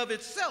Jesus of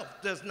itself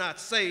does not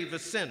save a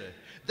sinner.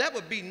 That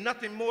would be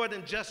nothing more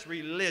than just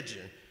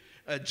religion.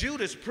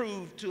 Judas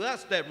proved to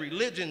us that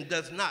religion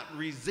does not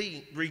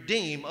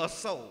redeem a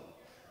soul.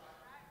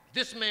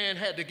 This man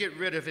had to get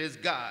rid of his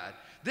God.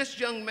 This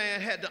young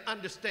man had to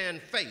understand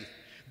faith,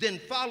 then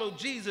follow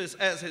Jesus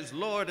as his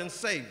Lord and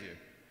Savior.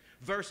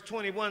 Verse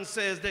 21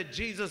 says that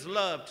Jesus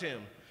loved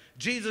him.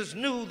 Jesus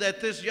knew that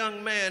this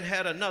young man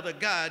had another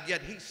God,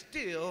 yet he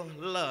still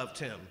loved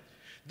him.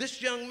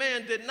 This young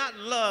man did not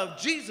love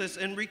Jesus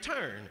in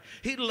return.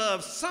 He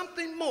loved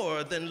something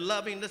more than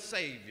loving the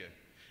Savior.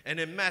 And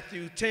in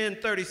Matthew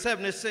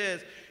 10:37, it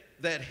says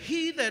that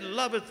he that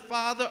loveth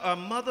father or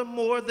mother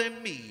more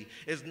than me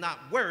is not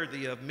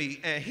worthy of me,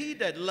 and he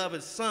that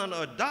loveth son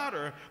or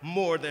daughter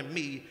more than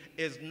me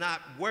is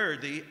not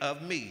worthy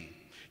of me.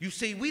 You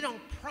see, we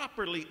don't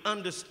properly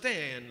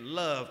understand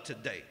love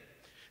today.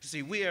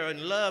 See, we are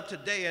in love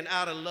today and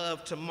out of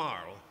love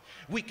tomorrow.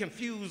 We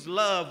confuse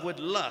love with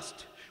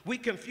lust. We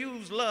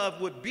confuse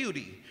love with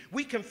beauty.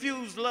 We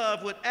confuse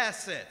love with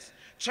assets.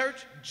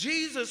 Church,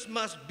 Jesus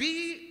must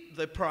be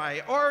the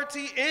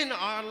priority in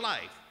our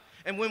life.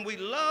 And when we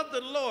love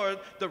the Lord,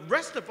 the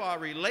rest of our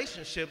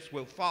relationships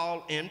will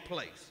fall in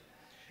place.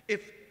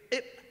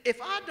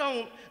 If I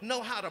don't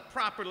know how to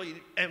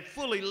properly and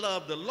fully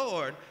love the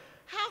Lord,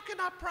 how can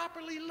I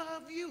properly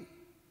love you?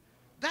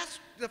 That's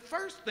the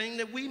first thing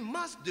that we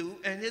must do,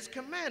 and it's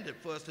commanded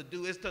for us to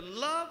do, is to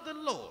love the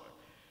Lord.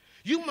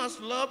 You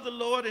must love the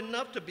Lord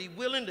enough to be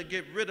willing to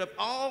get rid of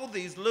all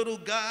these little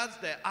gods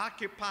that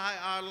occupy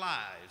our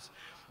lives.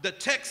 The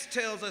text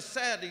tells us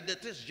sadly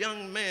that this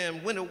young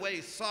man went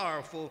away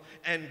sorrowful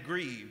and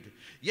grieved.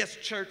 Yes,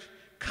 church,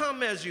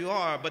 come as you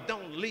are, but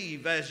don't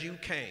leave as you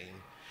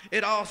came.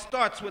 It all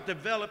starts with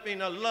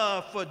developing a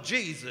love for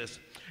Jesus.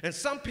 And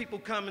some people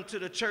come into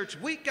the church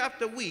week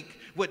after week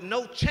with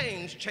no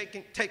change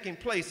taking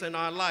place in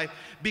our life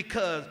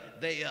because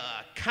they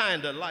are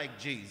kind of like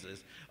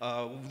Jesus.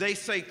 They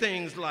say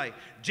things like,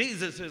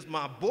 Jesus is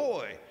my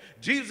boy.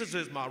 Jesus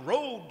is my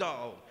road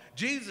dog.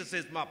 Jesus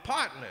is my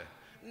partner.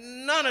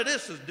 None of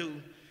this is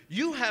due.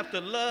 You have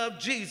to love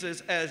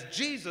Jesus as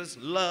Jesus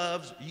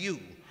loves you.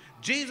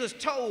 Jesus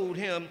told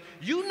him,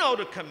 you know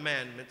the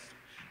commandments.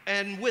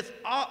 And with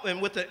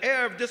an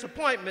air of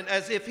disappointment,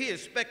 as if he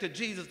expected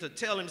Jesus to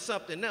tell him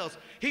something else,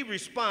 he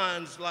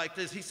responds like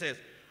this. He says,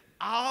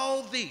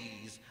 all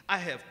these I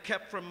have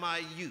kept from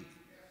my youth.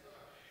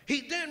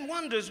 He then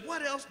wonders,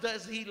 what else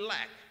does he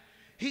lack?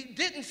 He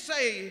didn't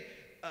say,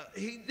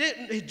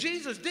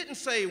 Jesus didn't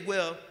say,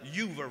 well,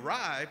 you've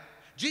arrived.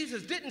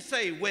 Jesus didn't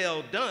say,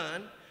 well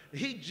done.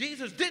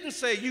 Jesus didn't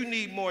say you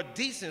need more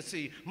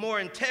decency, more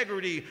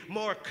integrity,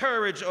 more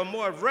courage, or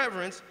more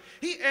reverence.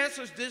 He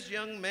answers this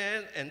young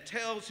man and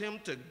tells him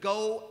to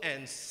go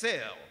and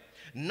sell.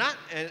 Not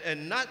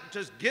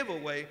just give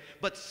away,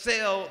 but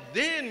sell,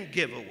 then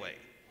give away.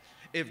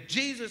 If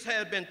Jesus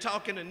had been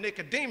talking to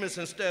Nicodemus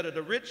instead of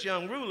the rich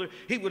young ruler,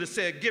 he would have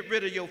said, get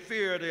rid of your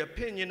fear of the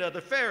opinion of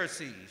the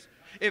Pharisees.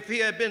 If he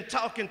had been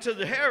talking to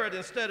the Herod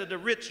instead of the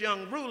rich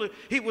young ruler,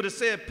 he would have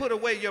said, put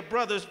away your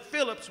brother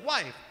Philip's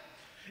wife.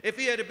 If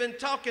he had been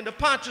talking to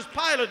Pontius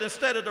Pilate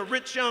instead of the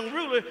rich young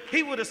ruler,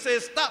 he would have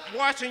said, stop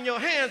washing your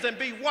hands and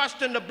be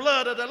washed in the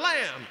blood of the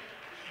Lamb.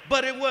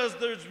 But it was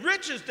the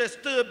riches that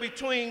stood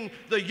between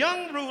the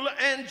young ruler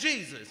and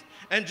Jesus.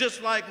 And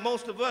just like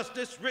most of us,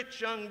 this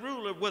rich young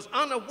ruler was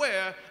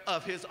unaware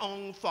of his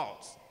own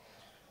faults.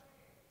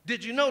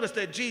 Did you notice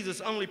that Jesus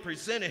only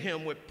presented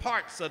him with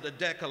parts of the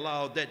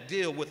Decalogue that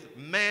deal with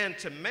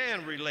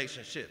man-to-man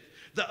relationships?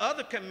 The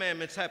other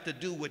commandments have to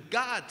do with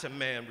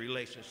God-to-man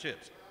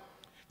relationships.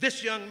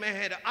 This young man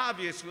had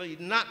obviously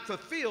not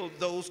fulfilled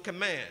those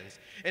commands.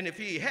 And if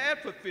he had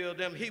fulfilled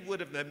them, he would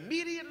have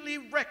immediately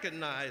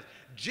recognized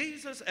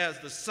Jesus as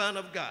the Son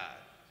of God.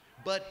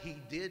 But he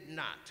did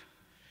not.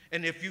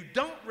 And if you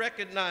don't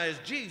recognize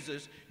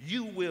Jesus,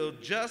 you will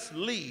just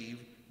leave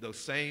the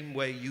same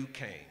way you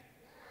came.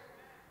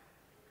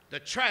 The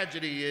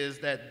tragedy is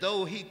that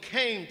though he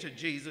came to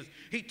Jesus,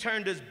 he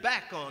turned his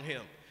back on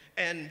him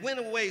and went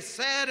away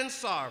sad and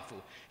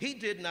sorrowful. He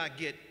did not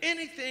get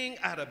anything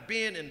out of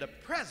being in the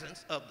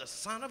presence of the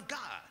Son of God.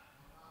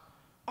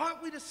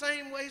 Aren't we the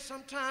same way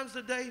sometimes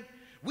today?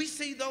 We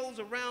see those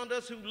around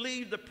us who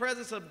leave the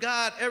presence of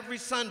God every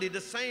Sunday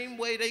the same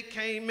way they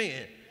came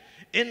in.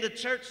 In the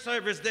church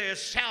service,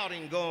 there's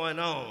shouting going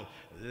on.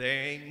 They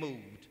ain't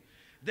moved.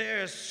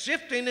 There's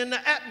shifting in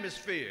the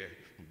atmosphere.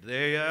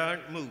 They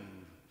aren't moved.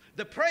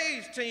 The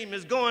praise team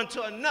is going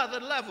to another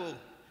level.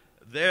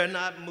 They're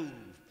not moved.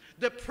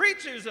 The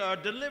preachers are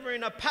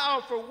delivering a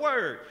powerful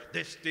word.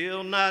 They're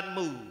still not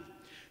moved.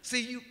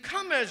 See, you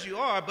come as you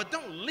are, but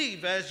don't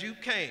leave as you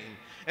came.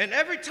 And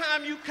every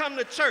time you come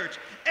to church,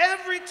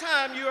 every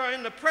time you are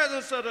in the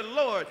presence of the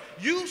Lord,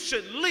 you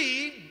should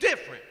leave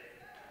different.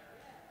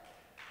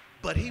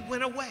 But he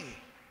went away.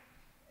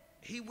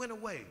 He went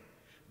away.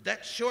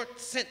 That short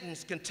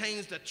sentence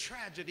contains the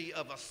tragedy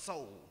of a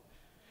soul.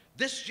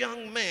 This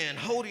young man,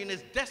 holding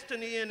his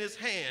destiny in his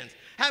hands,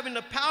 having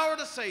the power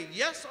to say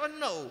yes or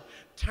no,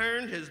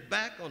 turned his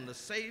back on the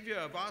Savior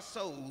of our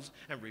souls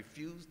and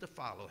refused to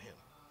follow him.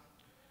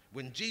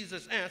 When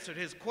Jesus answered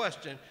his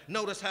question,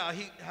 notice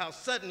how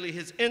suddenly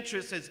his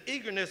interest, his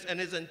eagerness, and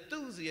his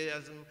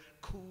enthusiasm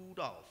cooled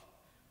off.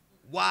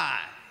 Why?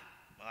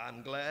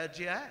 I'm glad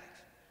you asked.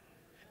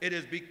 It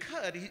is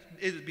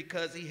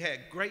because he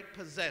had great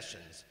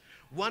possessions.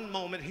 One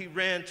moment he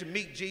ran to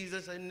meet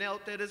Jesus and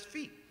knelt at his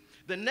feet.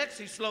 The next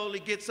he slowly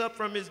gets up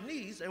from his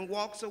knees and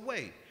walks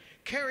away.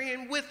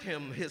 carrying with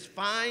him his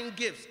fine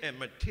gifts and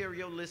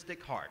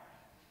materialistic heart.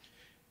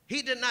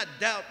 He did not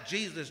doubt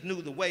Jesus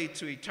knew the way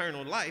to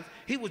eternal life.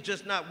 He was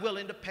just not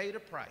willing to pay the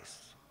price.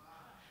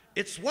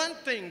 It's one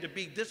thing to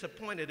be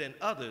disappointed in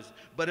others,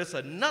 but it's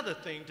another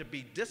thing to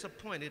be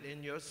disappointed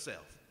in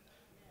yourself.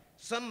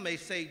 Some may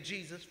say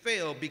Jesus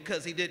failed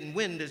because he didn't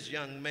win this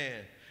young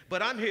man.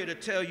 But I'm here to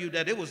tell you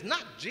that it was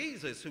not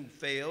Jesus who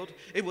failed,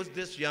 it was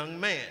this young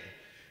man.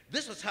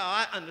 This is how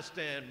I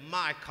understand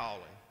my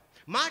calling.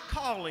 My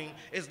calling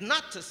is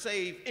not to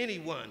save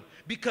anyone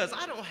because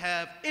I don't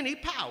have any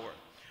power.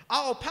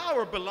 All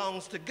power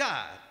belongs to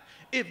God.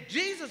 If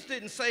Jesus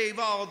didn't save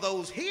all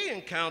those he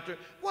encountered,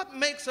 what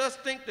makes us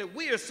think that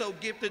we are so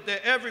gifted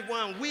that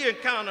everyone we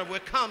encounter will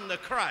come to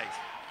Christ?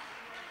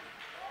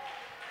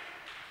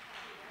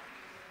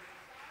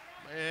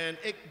 And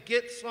it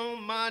gets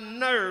on my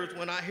nerves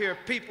when I hear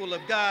people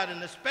of God,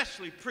 and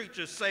especially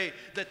preachers, say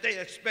that they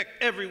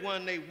expect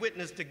everyone they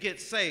witness to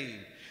get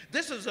saved.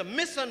 This is a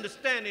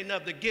misunderstanding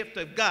of the gift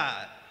of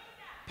God.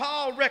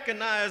 Paul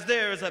recognized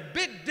there is a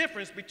big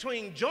difference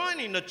between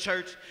joining the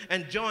church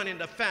and joining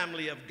the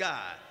family of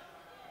God.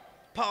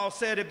 Paul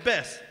said it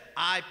best,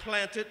 I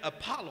planted,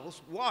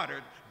 Apollos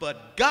watered,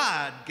 but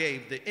God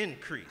gave the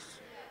increase.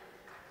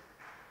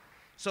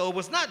 So it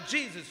was not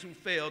Jesus who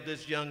failed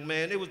this young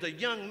man. It was the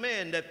young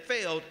man that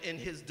failed in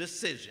his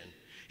decision.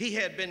 He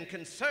had been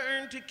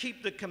concerned to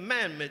keep the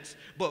commandments,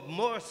 but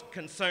more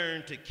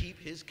concerned to keep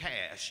his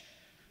cash.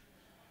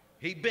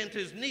 He bent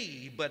his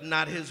knee, but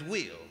not his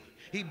will.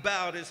 He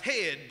bowed his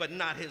head, but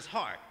not his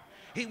heart.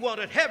 He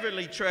wanted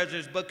heavenly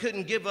treasures, but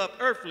couldn't give up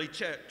earthly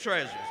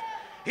treasures.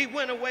 He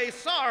went away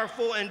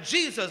sorrowful, and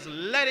Jesus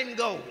let him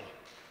go.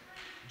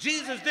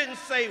 Jesus didn't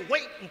say,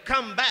 wait and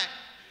come back.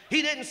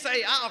 He didn't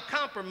say, I'll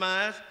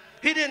compromise.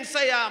 He didn't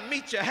say, I'll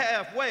meet you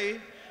halfway.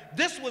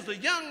 This was the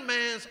young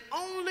man's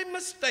only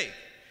mistake.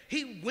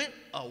 He went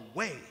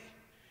away.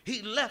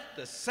 He left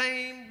the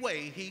same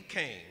way he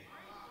came.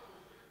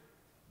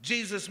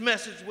 Jesus'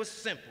 message was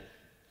simple.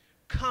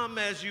 Come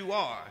as you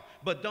are,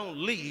 but don't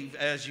leave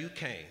as you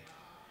came.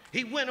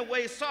 He went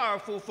away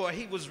sorrowful, for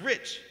he was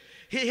rich.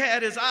 He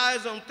had his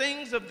eyes on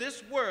things of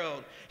this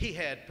world. He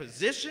had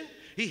position.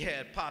 He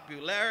had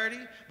popularity.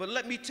 But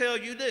let me tell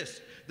you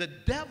this. The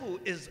devil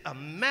is a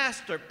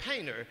master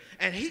painter,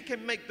 and he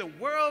can make the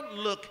world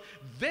look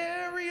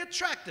very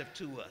attractive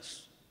to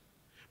us.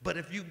 But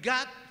if you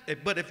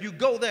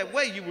go that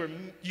way,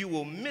 you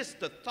will miss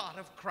the thought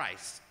of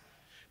Christ.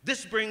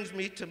 This brings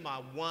me to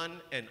my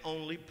one and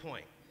only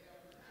point.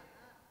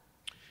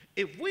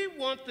 If we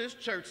want this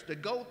church to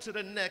go to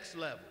the next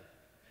level,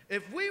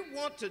 if we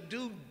want to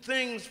do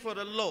things for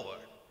the Lord,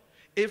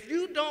 if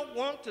you don't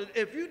want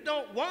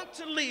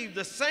to leave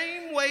the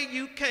same way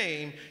you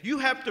came, you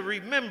have to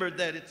remember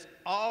that it's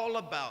all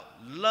about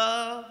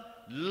love,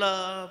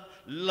 love,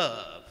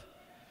 love.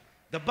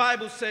 The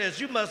Bible says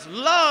you must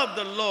love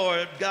the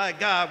Lord thy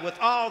God with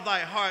all thy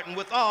heart and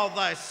with all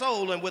thy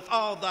soul and with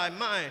all thy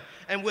mind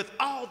and with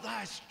all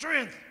thy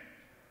strength.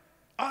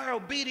 Our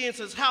obedience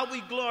is how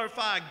we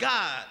glorify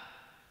God.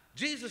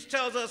 Jesus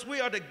tells us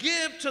we are to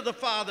give to the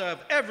Father of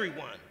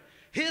everyone.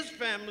 His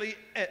family,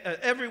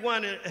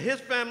 everyone in his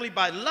family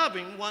by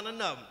loving one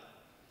another.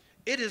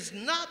 If it's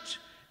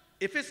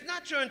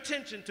not your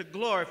intention to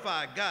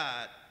glorify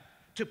God,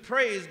 to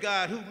praise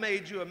God who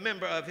made you a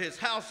member of his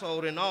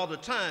household and all the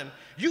time,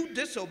 you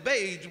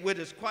disobeyed what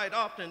is quite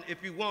often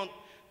if you want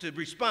to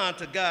respond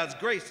to God's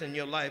grace in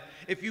your life,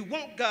 if you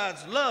want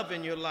God's love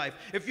in your life,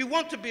 if you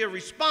want to be a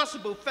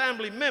responsible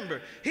family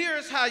member,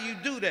 here's how you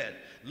do that.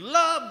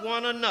 Love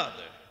one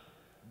another.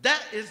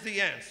 That is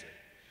the answer.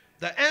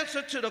 The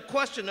answer to the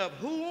question of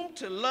whom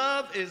to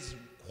love is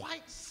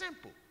quite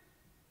simple.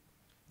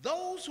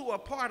 Those who are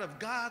part of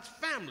God's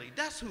family,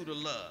 that's who to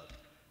love.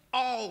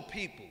 All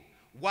people,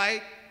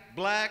 white,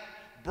 black,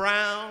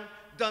 brown,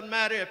 doesn't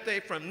matter if they're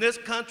from this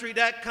country,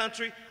 that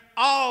country,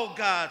 all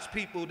God's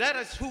people, that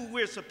is who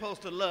we're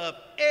supposed to love,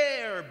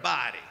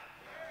 everybody.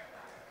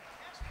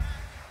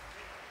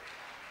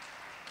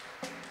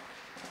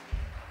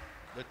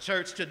 The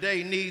church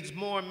today needs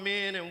more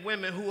men and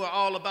women who are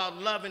all about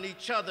loving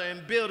each other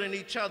and building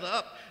each other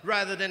up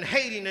rather than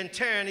hating and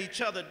tearing each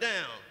other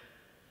down.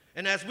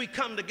 And as we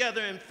come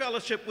together in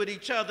fellowship with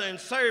each other and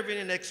serving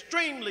an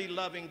extremely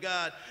loving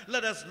God,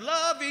 let us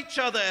love each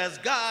other as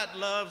God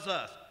loves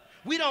us.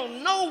 We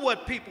don't know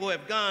what people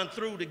have gone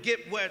through to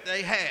get where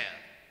they have.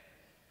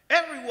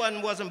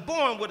 Everyone wasn't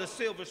born with a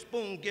silver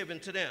spoon given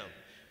to them.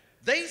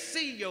 They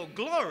see your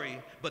glory,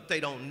 but they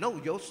don't know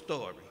your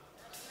story.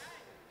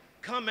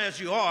 Come as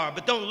you are,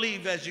 but don't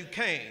leave as you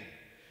came.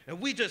 And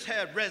we just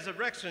had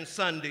Resurrection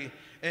Sunday,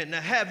 and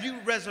have you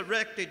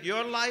resurrected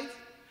your life?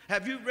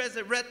 Have you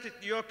resurrected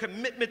your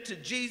commitment to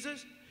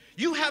Jesus?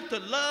 You have to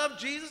love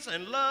Jesus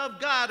and love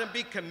God and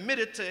be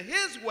committed to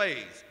his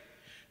ways.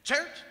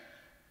 Church,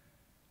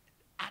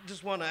 I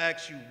just want to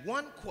ask you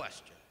one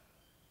question.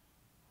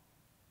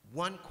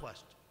 One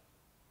question.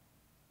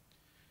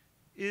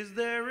 Is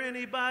there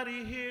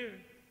anybody here?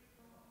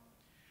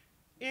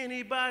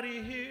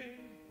 Anybody here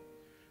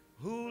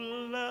who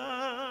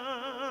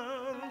loves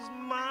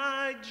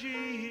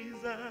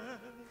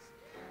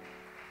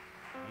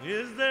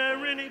Is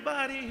there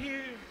anybody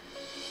here?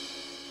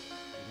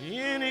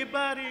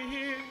 Anybody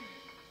here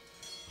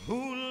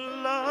who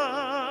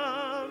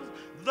loves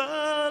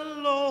the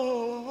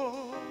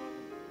Lord?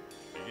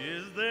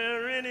 Is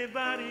there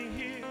anybody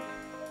here?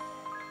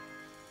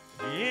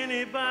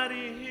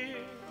 Anybody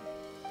here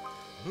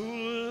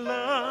who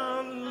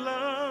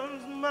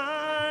loves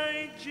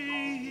my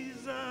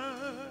Jesus?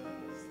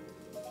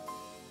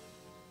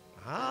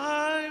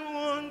 I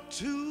want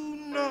to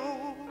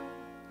know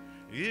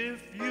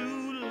if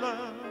you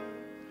love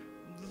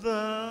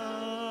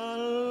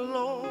the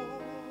Lord.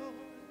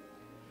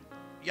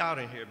 Y'all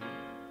didn't hear me.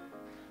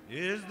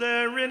 Is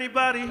there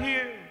anybody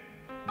here?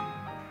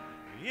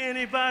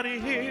 Anybody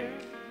here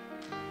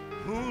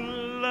who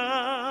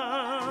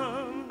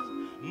loves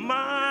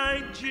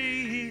my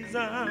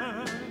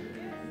Jesus?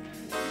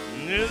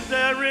 Is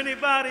there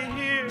anybody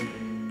here?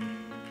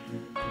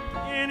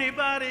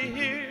 Anybody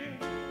here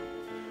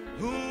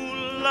who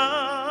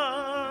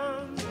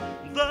loves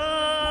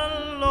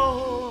the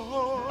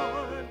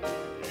Lord?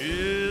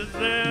 Is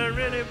there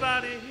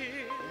anybody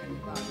here?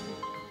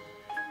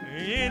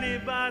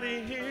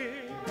 Anybody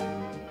here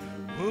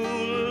who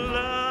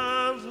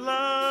loves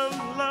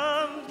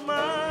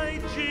my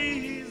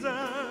Jesus?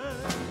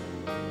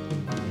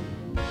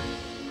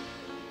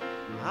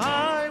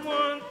 I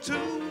want to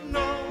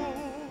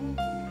know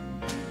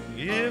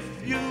if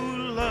you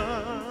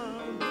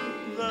love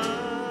the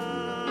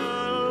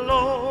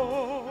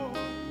Lord.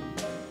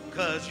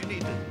 'Cause you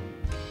need to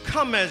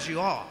come as you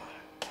are,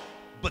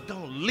 but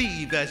don't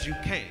leave as you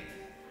came.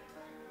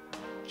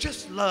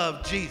 Just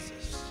love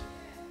Jesus,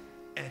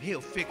 and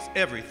he'll fix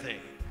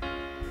everything.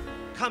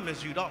 Come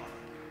as you are,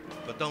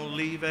 but don't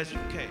leave as you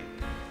came.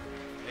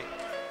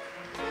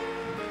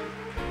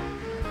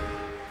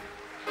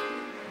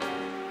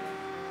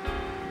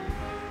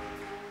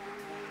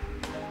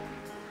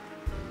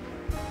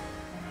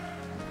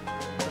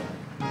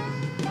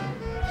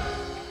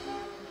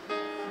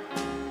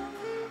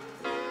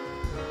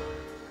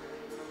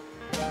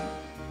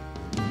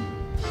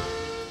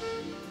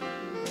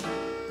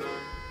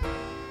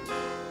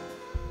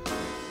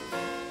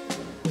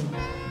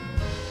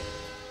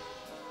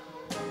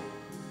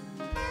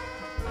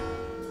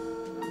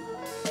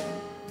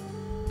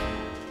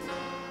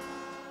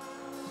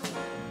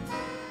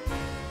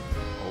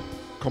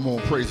 Come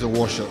on, praise and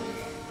worship.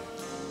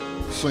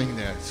 Sing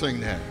that, sing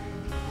that.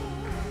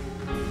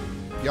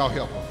 Y'all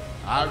help her.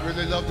 I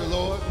really love the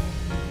Lord.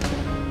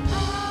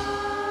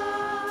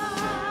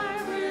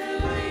 I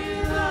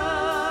really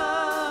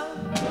love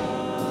the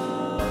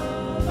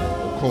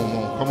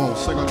Lord. Come on,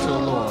 sing unto the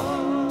Lord.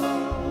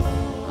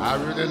 I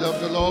really love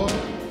the Lord.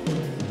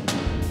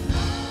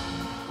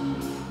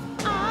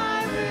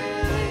 I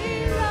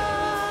really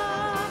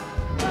love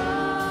the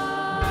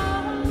Lord.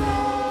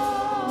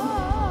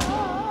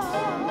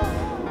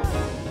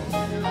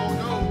 You don't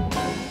know.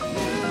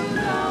 You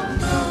don't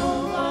know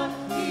what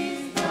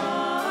He's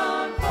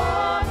done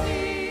for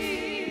me.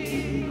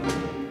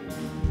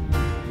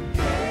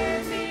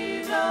 Gave me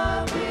the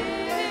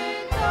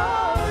victory.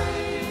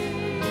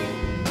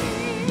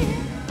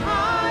 I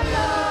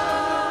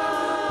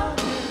love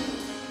Him.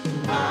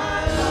 I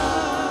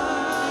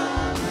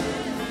love Him.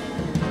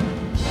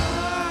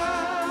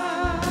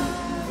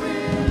 I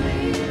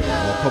really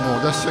love Oh, come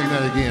on, let's sing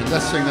that again.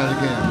 Let's sing that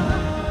again.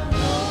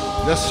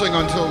 Let's sing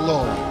unto the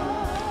Lord.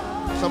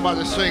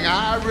 Somebody sing,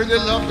 I really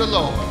love the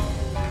Lord.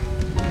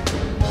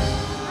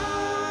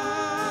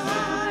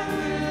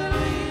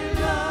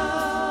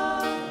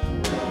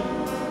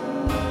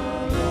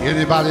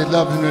 Anybody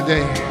love him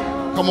today?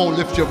 Come on,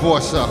 lift your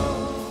voice up.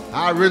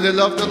 I really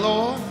love the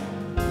Lord.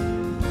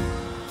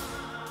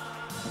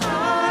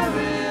 I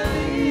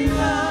really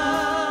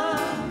love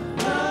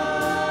the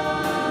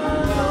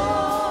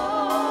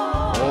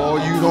Lord. Oh,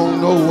 you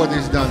don't know what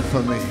he's done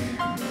for me.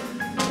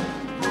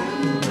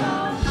 You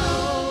don't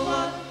know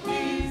what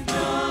He's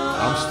done.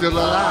 I'm still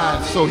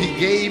alive, so he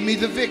gave me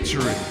the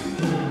victory.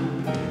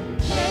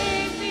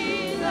 Gave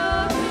me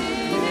the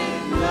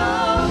victory.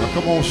 Now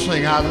come on,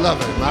 sing, I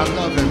love him, I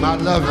love him, I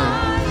love him.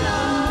 I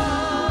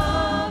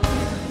love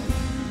Him.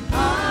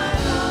 I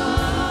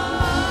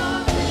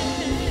love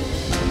Him.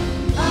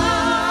 I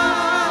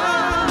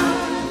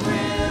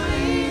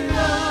really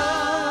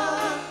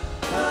love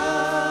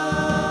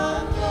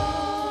the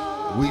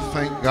Lord. We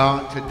thank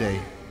God today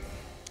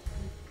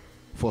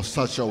for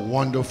such a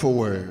wonderful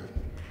word.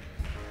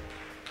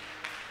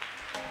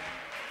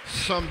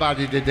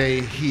 Somebody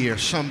today here,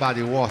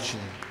 somebody watching,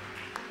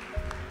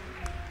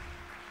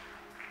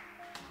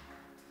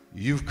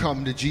 you've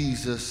come to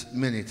Jesus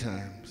many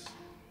times,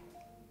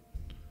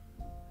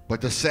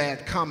 but the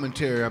sad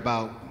commentary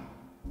about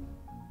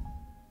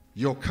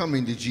your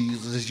coming to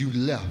Jesus is you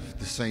left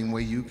the same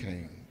way you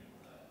came.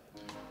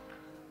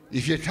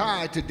 If you're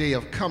tired today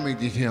of coming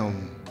to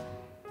him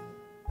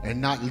and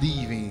not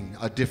leaving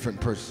a different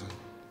person,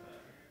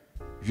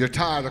 if you're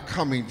tired of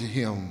coming to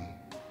him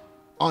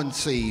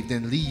unsaved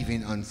and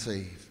leaving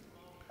unsaved,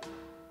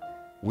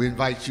 we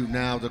invite you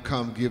now to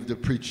come give the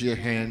preacher your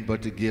hand,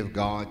 but to give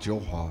God your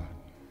heart.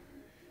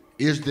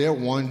 Is there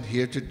one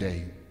here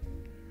today?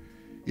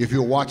 If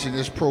you're watching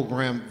this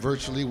program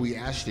virtually, we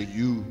ask that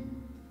you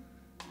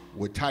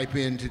would type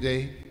in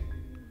today.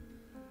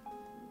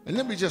 And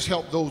let me just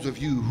help those of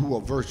you who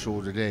are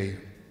virtual today.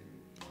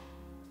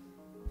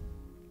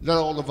 Let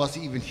all of us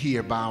even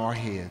here bow our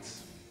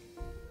heads.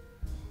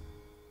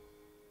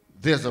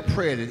 There's a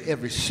prayer that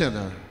every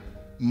sinner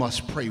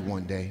must pray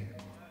one day.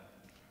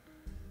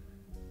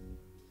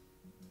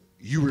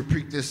 You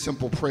repeat this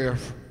simple prayer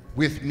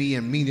with me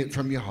and mean it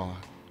from your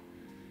heart.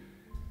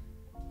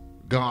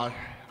 God,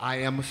 I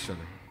am a sinner.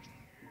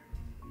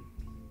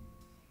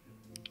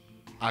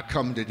 I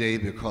come today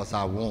because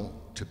I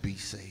want to be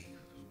saved.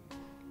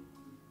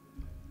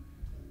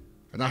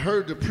 And I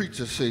heard the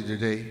preacher say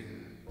today,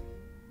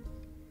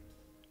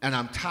 and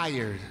I'm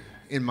tired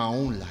in my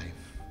own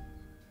life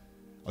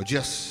of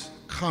just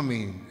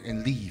coming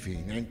and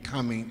leaving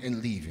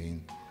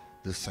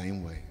the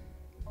same way.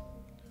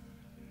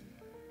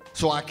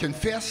 So I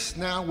confess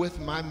now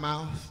with my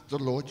mouth the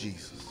Lord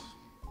Jesus.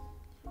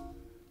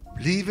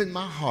 Believe in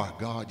my heart,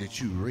 God,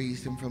 that you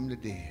raised him from the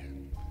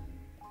dead.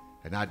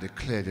 And I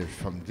declare that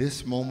from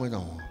this moment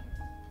on,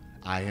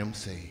 I am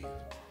saved.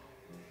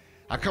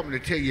 I come to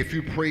tell you, if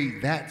you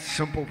prayed that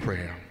simple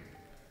prayer,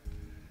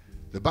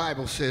 the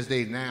Bible says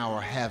they now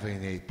are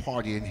having a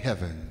party in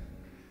heaven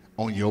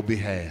on your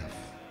behalf.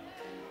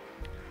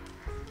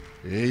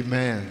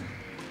 Amen.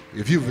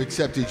 If you've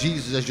accepted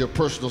Jesus as your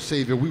personal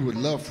Savior, we would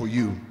love for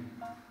you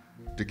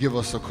to give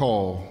us a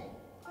call.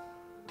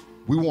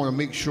 We want to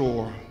make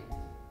sure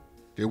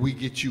that we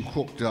get you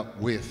hooked up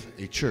with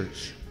a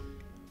church.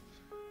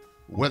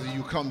 Whether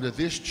you come to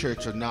this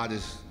church or not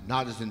is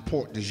not as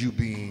important as you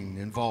being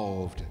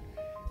involved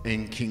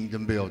in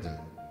kingdom building.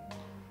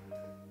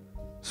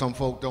 Some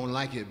folk don't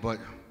like it, but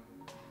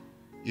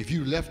if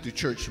you left the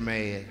church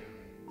mad,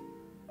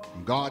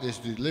 God has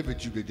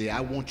delivered you today. I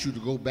want you to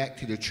go back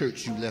to the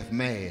church you left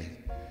mad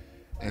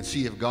and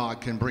see if God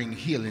can bring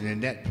healing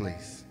in that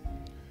place.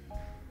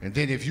 And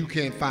then if you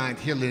can't find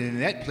healing in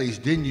that place,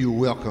 then you're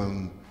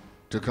welcome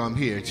to come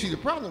here. See, the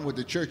problem with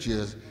the church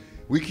is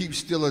we keep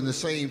stealing the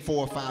same 4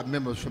 or 5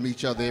 members from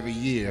each other every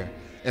year,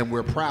 and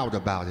we're proud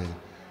about it,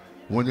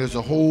 when there's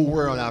a whole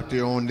world out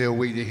there on their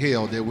way to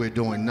hell that we're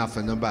doing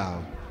nothing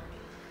about.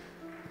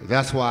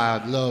 That's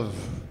why I love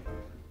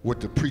what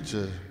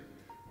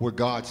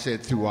God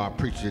said through our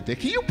preacher today.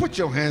 Can you put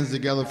your hands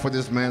together for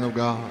this man of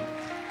God?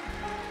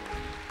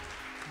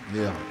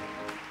 Yeah.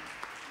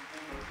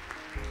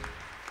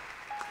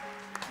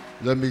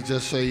 Let me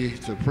just say,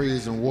 to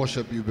praise and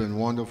worship, you've been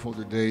wonderful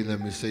today.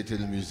 Let me say to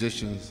the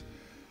musicians,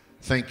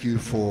 thank you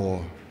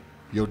for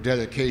your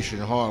dedication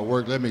and hard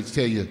work. Let me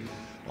tell you,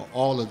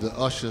 all of the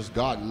ushers,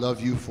 God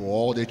love you for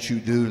all that you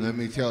do. Let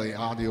me tell you,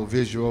 audio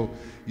visual,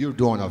 you're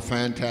doing a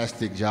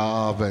fantastic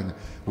job, and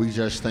we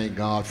just thank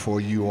God for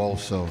you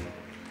also.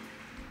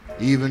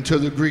 Even to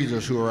the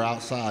greeters who are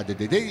outside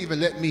today. They even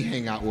let me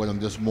hang out with them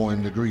this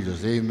morning, the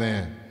greeters.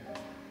 Amen.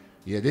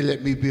 Yeah, they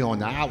let me be on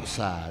the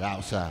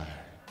outside.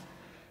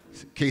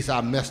 In case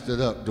I messed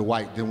it up,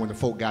 then when the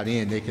folk got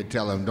in, they could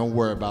tell him, don't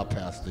worry about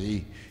Pastor.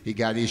 He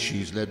got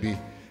issues. Let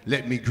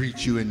me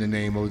greet you in the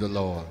name of the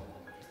Lord.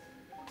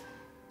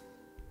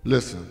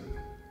 Listen,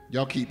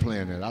 y'all keep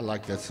playing that. I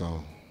like that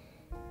song.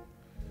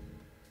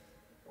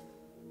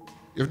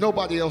 If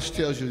nobody else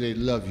tells you they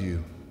love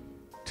you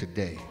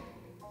today,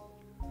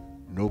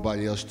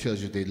 nobody else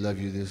tells you they love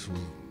you this week,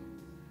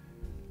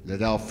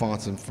 let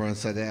Alphonse and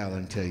Francette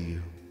Allen tell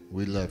you,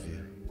 we love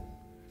you.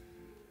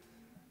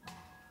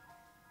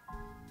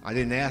 I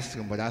didn't ask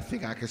them, but I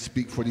think I can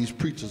speak for these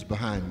preachers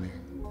behind me.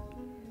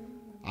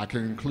 I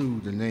can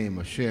include the name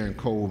of Sharon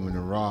Coleman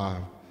and Rob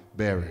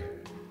Berry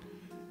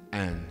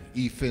and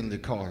E. Finley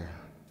Carter.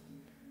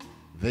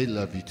 They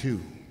love you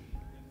too.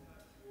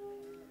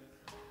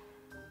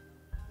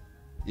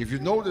 If you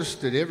notice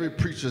that every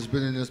preacher has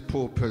been in this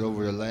pulpit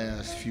over the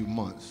last few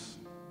months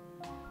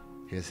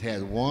has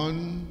had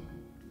one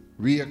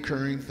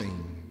reoccurring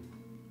theme,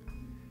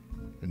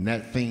 and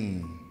that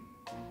theme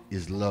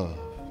is love.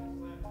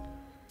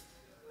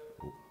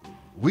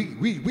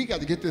 We got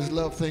to get this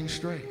love thing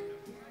straight.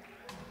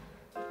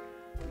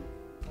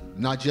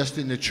 Not just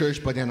in the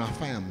church, but in our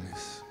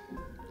families.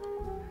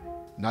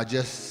 Not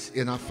just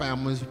in our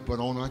families, but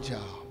on our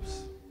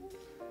jobs.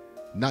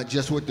 Not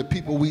just with the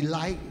people we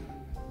like,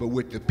 but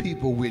with the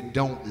people we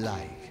don't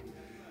like.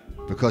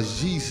 Because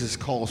Jesus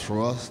calls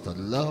for us to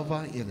love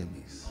our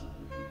enemies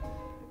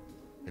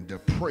and to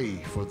pray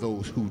for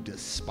those who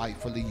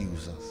despitefully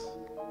use us.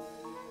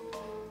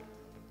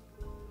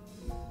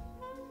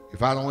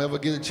 If I don't ever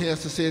get a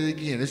chance to say it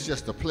again, it's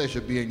just a pleasure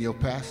being your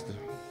pastor.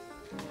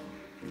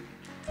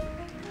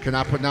 Can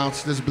I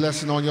pronounce this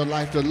blessing on your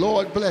life? The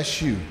Lord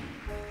bless you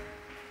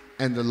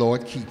and the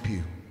Lord keep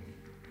you.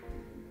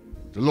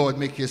 The Lord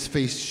make his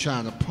face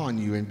shine upon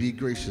you and be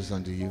gracious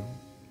unto you.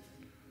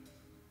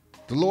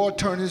 The Lord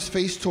turn his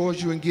face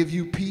towards you and give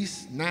you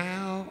peace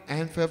now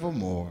and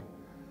forevermore.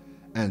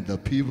 And the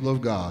people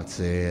of God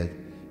said,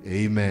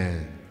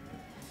 amen.